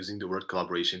 Like using the word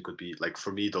collaboration could be like,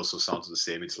 for me it also sounds the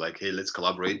same. It's like, hey, let's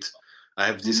collaborate. I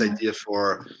have this idea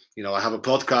for, I have a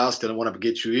podcast and I want to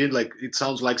get you in. Like it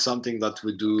sounds like something that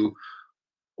we do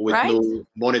with no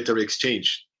monetary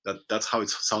exchange. That's how it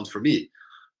sounds for me.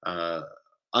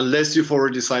 Unless you've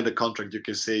already signed a contract, you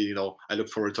can say, I look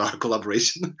forward to our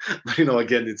collaboration. But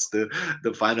again, it's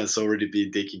the finance already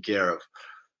being taken care of.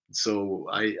 So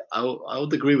I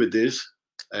would agree with this,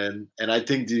 and I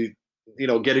think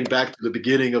getting back to the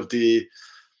beginning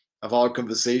of our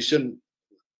conversation,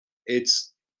 it's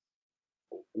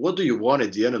what do you want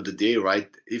at the end of the day, right?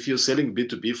 If you're selling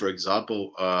B2B, for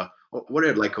example,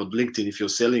 whatever, like on LinkedIn, if you're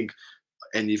selling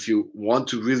and if you want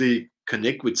to really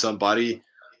connect with somebody,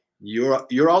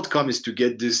 your outcome is to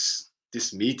get this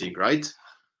meeting, right?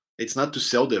 It's not to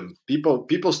sell them.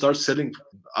 People start selling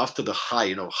after the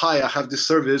high. Hi, I have this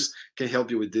service, can help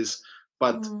you with this.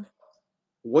 But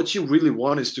what you really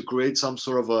want is to create some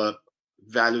sort of a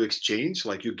value exchange.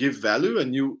 Like you give value,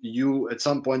 and you at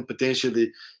some point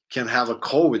potentially can have a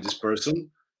call with this person.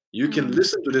 You can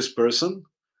listen to this person,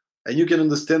 and you can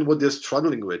understand what they're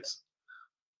struggling with.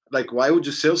 Like, why would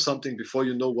you sell something before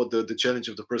you know what the challenge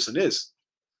of the person is?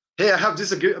 Hey, I have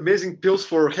this amazing pills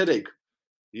for headache.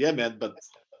 Yeah, man, but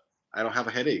I don't have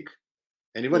a headache.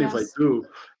 And even if I do,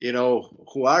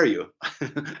 who are you?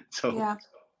 So yeah.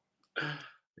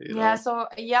 So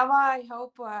Yava, I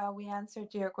hope we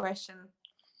answered your question.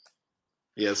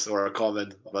 Yes, or a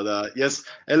comment. But yes,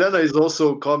 Elena is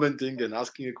also commenting and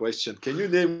asking a question. Can you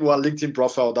name one LinkedIn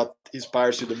profile that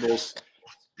inspires you the most,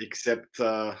 except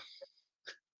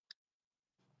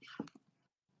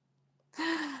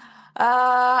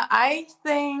I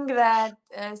think that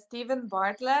Stephen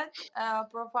Bartlett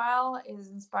profile is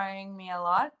inspiring me a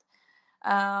lot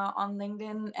on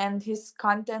LinkedIn, and his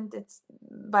content, it's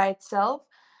by itself.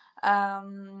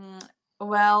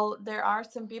 Well, there are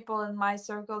some people in my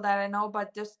circle that I know,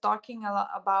 but just talking a lot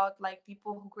about like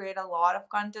people who create a lot of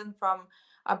content from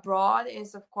abroad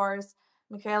is, of course,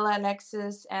 Michaela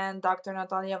Alexis and Dr.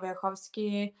 Natalia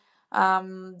Vyakhovsky.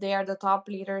 They are the top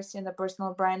leaders in the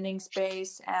personal branding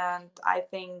space, and I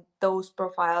think those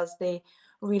profiles, they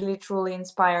really truly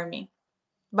inspire me.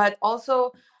 But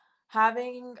also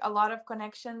having a lot of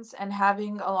connections and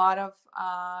having a lot of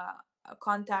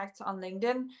contacts on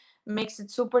LinkedIn makes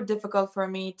it super difficult for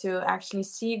me to actually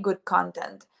see good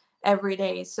content every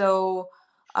day. So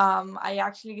I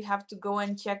actually have to go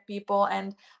and check people,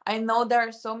 and I know there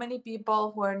are so many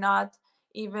people who are not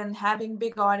even having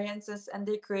big audiences and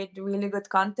they create really good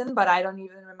content, but I don't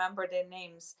even remember their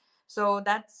names. So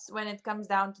that's when it comes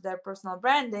down to their personal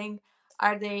branding.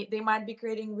 are they might be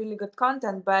creating really good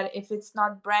content, but if it's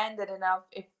not branded enough,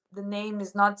 if the name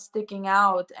is not sticking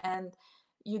out and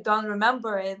you don't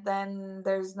remember it, then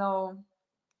there's no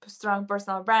strong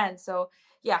personal brand. So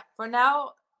yeah, for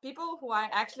now, people who are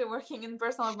actually working in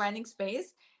personal branding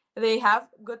space, they have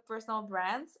good personal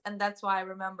brands, and that's why I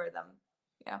remember them.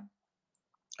 Yeah.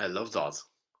 I love that.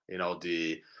 You know,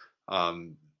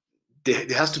 um,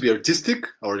 it has to be artistic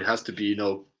or it has to be,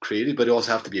 creative, but it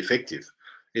also have to be effective.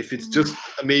 If it's Mm-hmm. just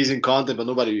amazing content but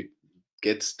nobody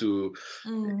gets to,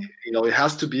 Mm. it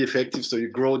has to be effective so you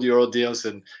grow your audience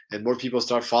and more people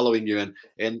start following you.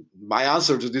 And my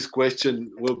answer to this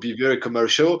question will be very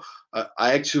commercial.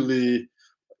 I actually,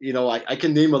 I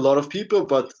can name a lot of people,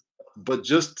 but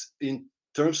just in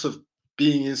terms of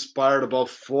being inspired about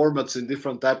formats and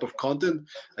different type of content,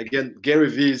 again, Gary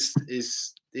Vee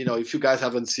is if you guys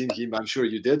haven't seen him, I'm sure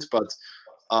you did, but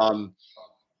um,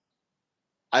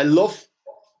 I love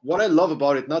what I love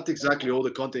about it, not exactly all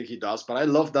the content he does, but I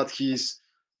love that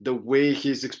the way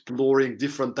he's exploring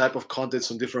different type of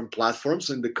contents on different platforms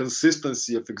and the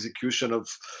consistency of execution of,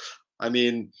 I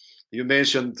mean, you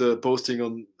mentioned posting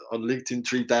on LinkedIn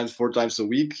 3 times, 4 times a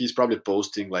week. He's probably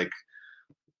posting like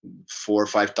 4 or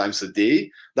 5 times a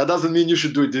day. That doesn't mean you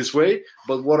should do it this way,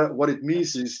 but what it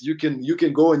means is you can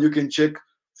go and you can check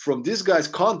from this guy's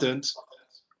content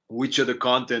which are the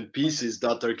content pieces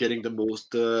that are getting the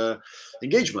most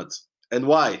engagement and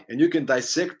why, and you can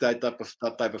dissect that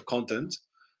type of content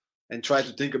and try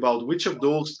to think about which of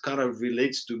those kind of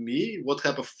relates to me, what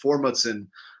type of formats and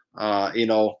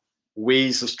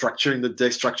ways of structuring the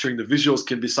text, structuring the visuals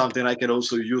can be something I can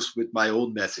also use with my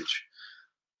own message.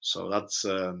 So that's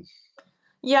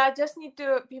Yeah, just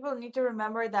people need to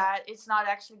remember that it's not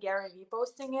actually Gary Vee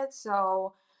posting it.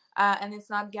 So, and it's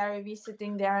not Gary Vee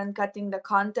sitting there and cutting the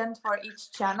content for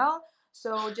each channel.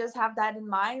 So just have that in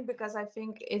mind, because I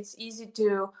think it's easy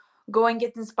to go and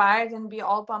get inspired and be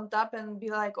all pumped up and be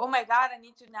like, oh my God, I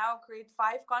need to now create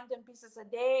 5 content pieces a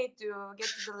day to get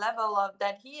to the level of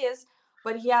that he is.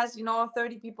 But he has, a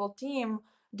 30 people team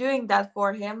doing that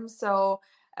for him. So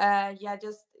yeah,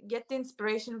 just get the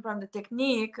inspiration from the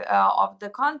technique of the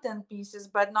content pieces,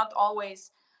 but not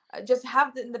always. Just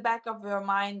have in the back of your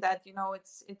mind that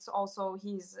it's also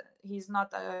he's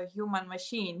not a human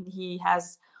machine. He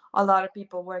has a lot of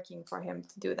people working for him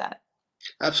to do that.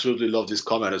 absolutely love this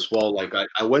comment as well. Like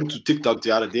I went to TikTok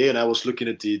the other day and I was looking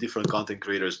at the different content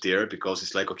creators there because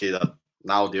it's like, okay, that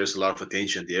now there's a lot of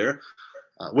attention there.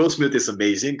 Will Smith is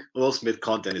amazing. Will Smith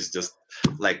content is just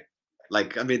like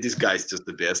I mean, this guy is just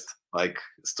the best. Like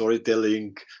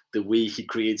storytelling, the way he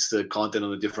creates the content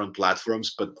on the different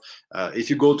platforms. But if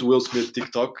you go to Will Smith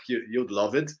TikTok, you'd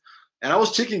love it. And I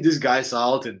was checking these guys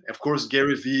out, and of course,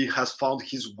 Gary Vee has found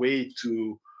his way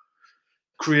to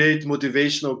create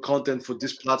motivational content for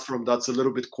this platform that's a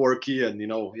little bit quirky and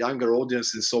younger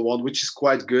audience and so on, which is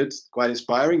quite good, quite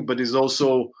inspiring, but it's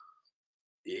also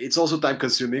time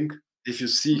consuming. If you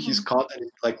see his Mhm.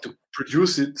 content, like to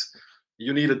produce it,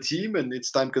 you need a team and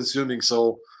it's time consuming.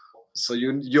 So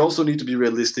you also need to be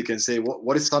realistic and say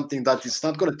what is something that is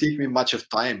not going to take me much of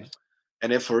time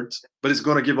and effort, but it's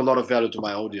going to give a lot of value to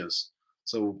my audience.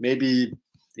 So maybe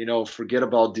forget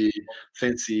about the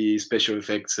fancy special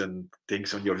effects and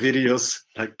things on your videos.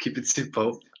 Like keep it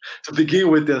simple to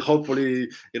begin with, and hopefully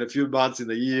in a few months,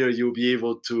 in a year, you'll be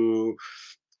able to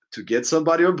get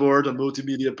somebody on board, a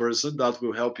multimedia person that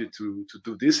will help you to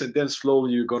do this, and then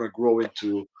slowly you're gonna grow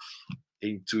into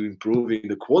improving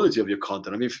the quality of your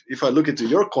content. I mean, if I look into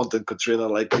your content, Katrina,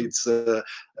 like it's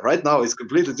right now it's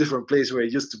completely different place where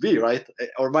it used to be, right?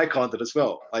 Or my content as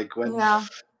well, like Yeah,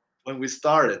 when we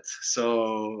started.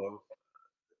 So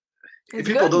it's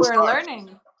people good. don't We're start.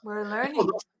 learning. We're People learning.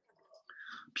 don't,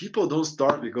 people don't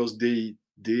start because they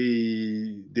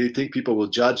think people will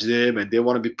judge them and they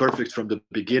want to be perfect from the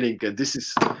beginning. And this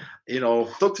is,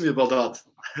 talk to me about that.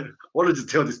 What did you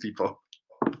tell these people?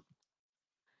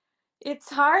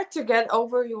 It's hard to get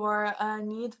over your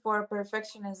need for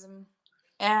perfectionism.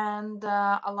 And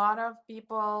a lot of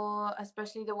people,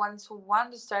 especially the ones who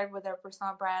want to start with their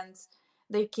personal brands,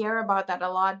 they care about that a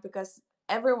lot, because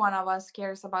every one of us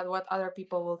cares about what other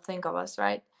people will think of us,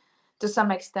 right? To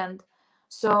some extent.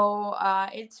 So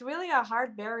it's really a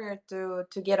hard barrier to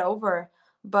get over.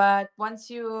 But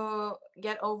once you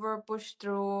get over, push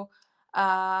through,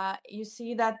 you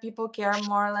see that people care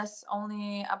more or less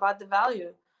only about the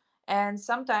value. And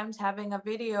sometimes having a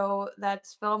video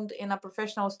that's filmed in a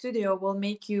professional studio will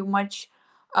make you much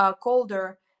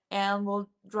colder and will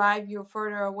drive you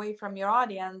further away from your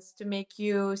audience to make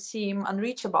you seem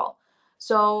unreachable.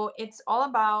 So it's all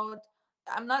about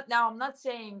I'm not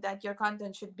saying that your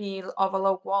content should be of a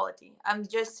low quality. I'm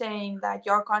just saying that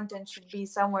your content should be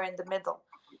somewhere in the middle.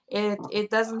 It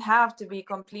doesn't have to be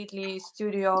completely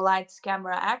studio lights,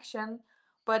 camera, action,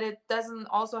 but it doesn't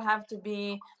also have to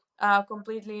be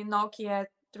completely Nokia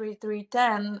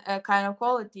 3310 kind of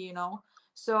quality, you know.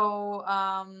 So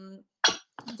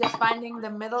just finding the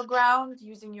middle ground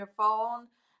using your phone,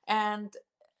 and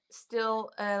still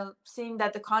seeing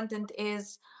that the content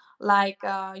is like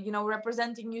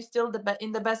representing you still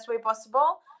in the best way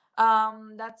possible.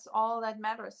 That's all that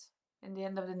matters in the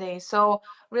end of the day. So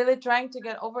really trying to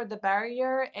get over the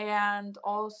barrier, and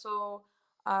also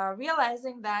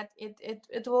realizing that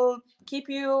it will keep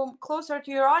you closer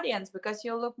to your audience because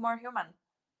you'll look more human.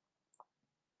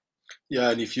 Yeah,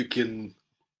 and if you can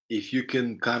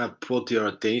kind of put your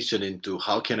attention into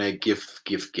how can I give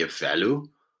value,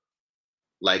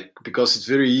 like, because it's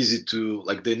very easy to,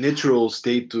 like, the natural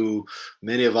state to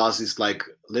many of us is like,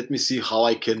 let me see how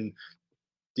I can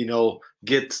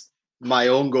get my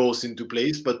own goals into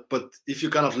place. But if you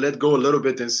kind of let go a little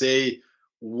bit and say,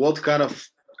 what kind of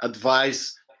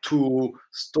advice to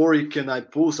story can I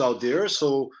post out there,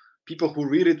 so people who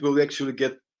read it will actually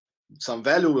get some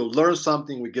value, will learn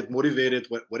something, we get motivated,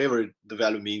 whatever the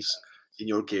value means in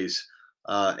your case.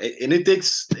 And it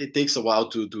takes a while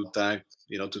to do time,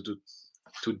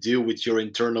 to deal with your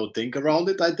internal think around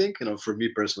it, I think, for me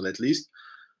personally at least.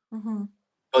 Mm-hmm.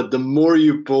 But the more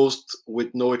you post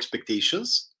with no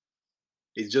expectations,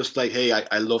 it's just like, hey,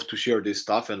 I love to share this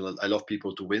stuff and I love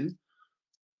people to win.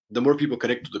 The more people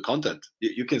connect to the content,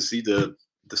 you can see the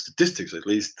statistics, at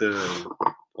least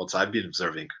what I've been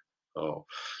observing. Oh,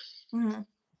 Mm-hmm.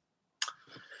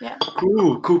 Yeah.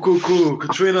 Cool.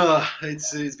 Katrina,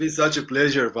 it's been such a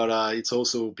pleasure, but it's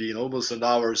also been almost an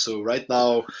hour. So right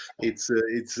now,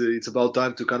 it's about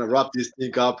time to kind of wrap this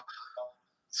thing up.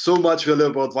 So much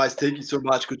valuable advice. Thank you so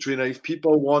much, Katrina. If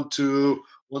people want to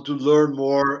learn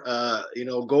more,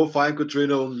 go find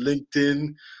Katrina on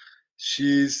LinkedIn.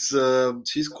 She's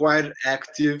quite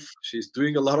active. She's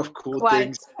doing a lot of cool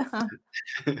Quite.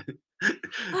 things.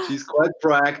 She's quite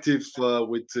proactive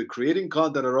with creating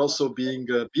content, and also being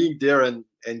there and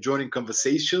joining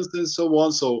conversations and so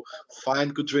on. So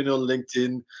find Katrina on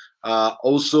LinkedIn.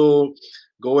 Also,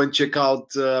 go and check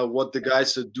out what the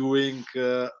guys are doing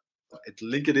at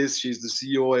Linkedist. She's the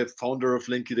CEO and founder of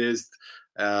Linkedist.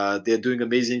 They're doing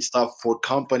amazing stuff for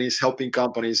companies, helping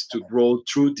companies to grow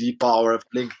through the power of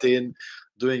LinkedIn,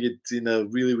 doing it in a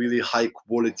really, really high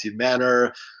quality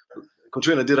manner.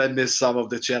 Katrina, did I miss some of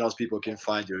the channels people can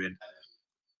find you in?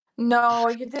 No,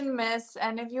 you didn't miss.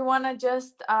 And if you want to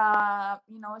just,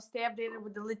 stay updated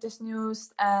with the latest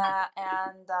news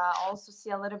and also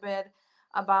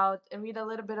read a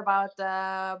little bit about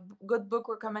good book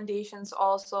recommendations,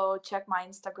 also check my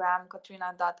Instagram,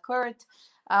 katrina.kurt,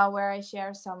 where I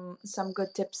share some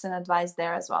good tips and advice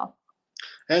there as well.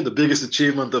 And the biggest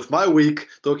achievement of my week,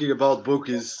 talking about book,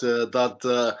 is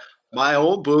that my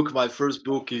own book, my first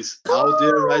book, is out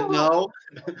there right now.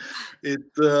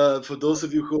 For those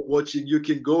of you who are watching, you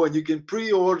can go and you can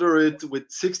pre-order it with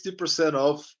 60%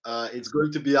 off. It's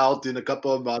going to be out in a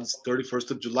couple of months,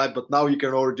 31st of July. But now you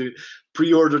can already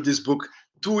pre-order this book.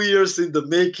 2 years in the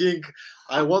making.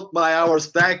 I want my hours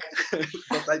back,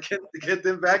 but I can't get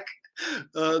them back.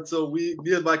 So me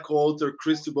and my co-author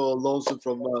Cristobal Alonso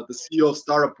from the CEO of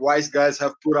Startup Wise Guys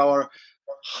have put our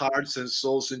hearts and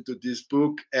souls into this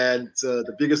book. And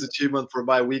the biggest achievement for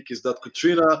my week is that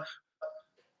Katrina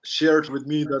shared with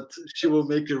me that she will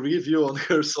make a review on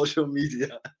her social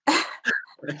media.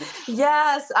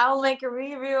 Yes, I'll make a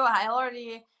review. I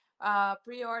already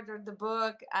pre-ordered the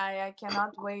book. I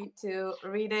cannot wait to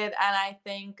read it, and I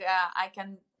think I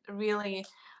can really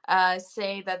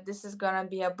say that this is gonna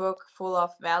be a book full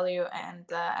of value and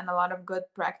a lot of good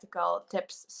practical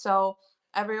tips. So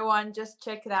everyone, just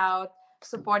check it out.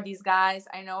 Support these guys.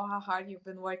 I know how hard you've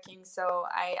been working, so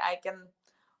I can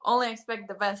only expect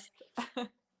the best.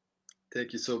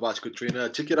 Thank you so much, Katrina.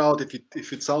 Check it out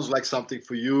if it sounds like something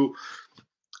for you.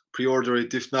 Pre-order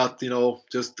it. If not,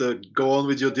 just go on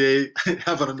with your day.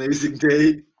 Have an amazing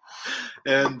day.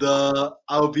 And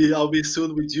I'll be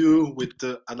soon with you with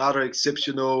another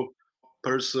exceptional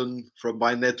person from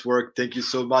my network. Thank you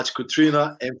so much,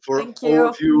 Katrina, and for all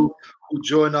of you who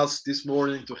joined us this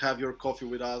morning to have your coffee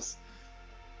with us.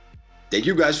 Thank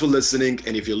you guys for listening.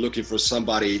 And if you're looking for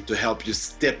somebody to help you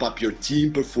step up your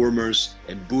team performance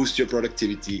and boost your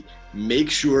productivity,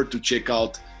 make sure to check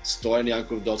out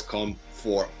stoyanyankov.com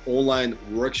for online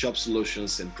workshop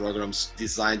solutions and programs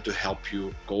designed to help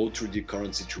you go through the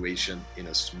current situation in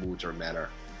a smoother manner.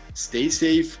 Stay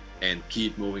safe and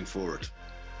keep moving forward.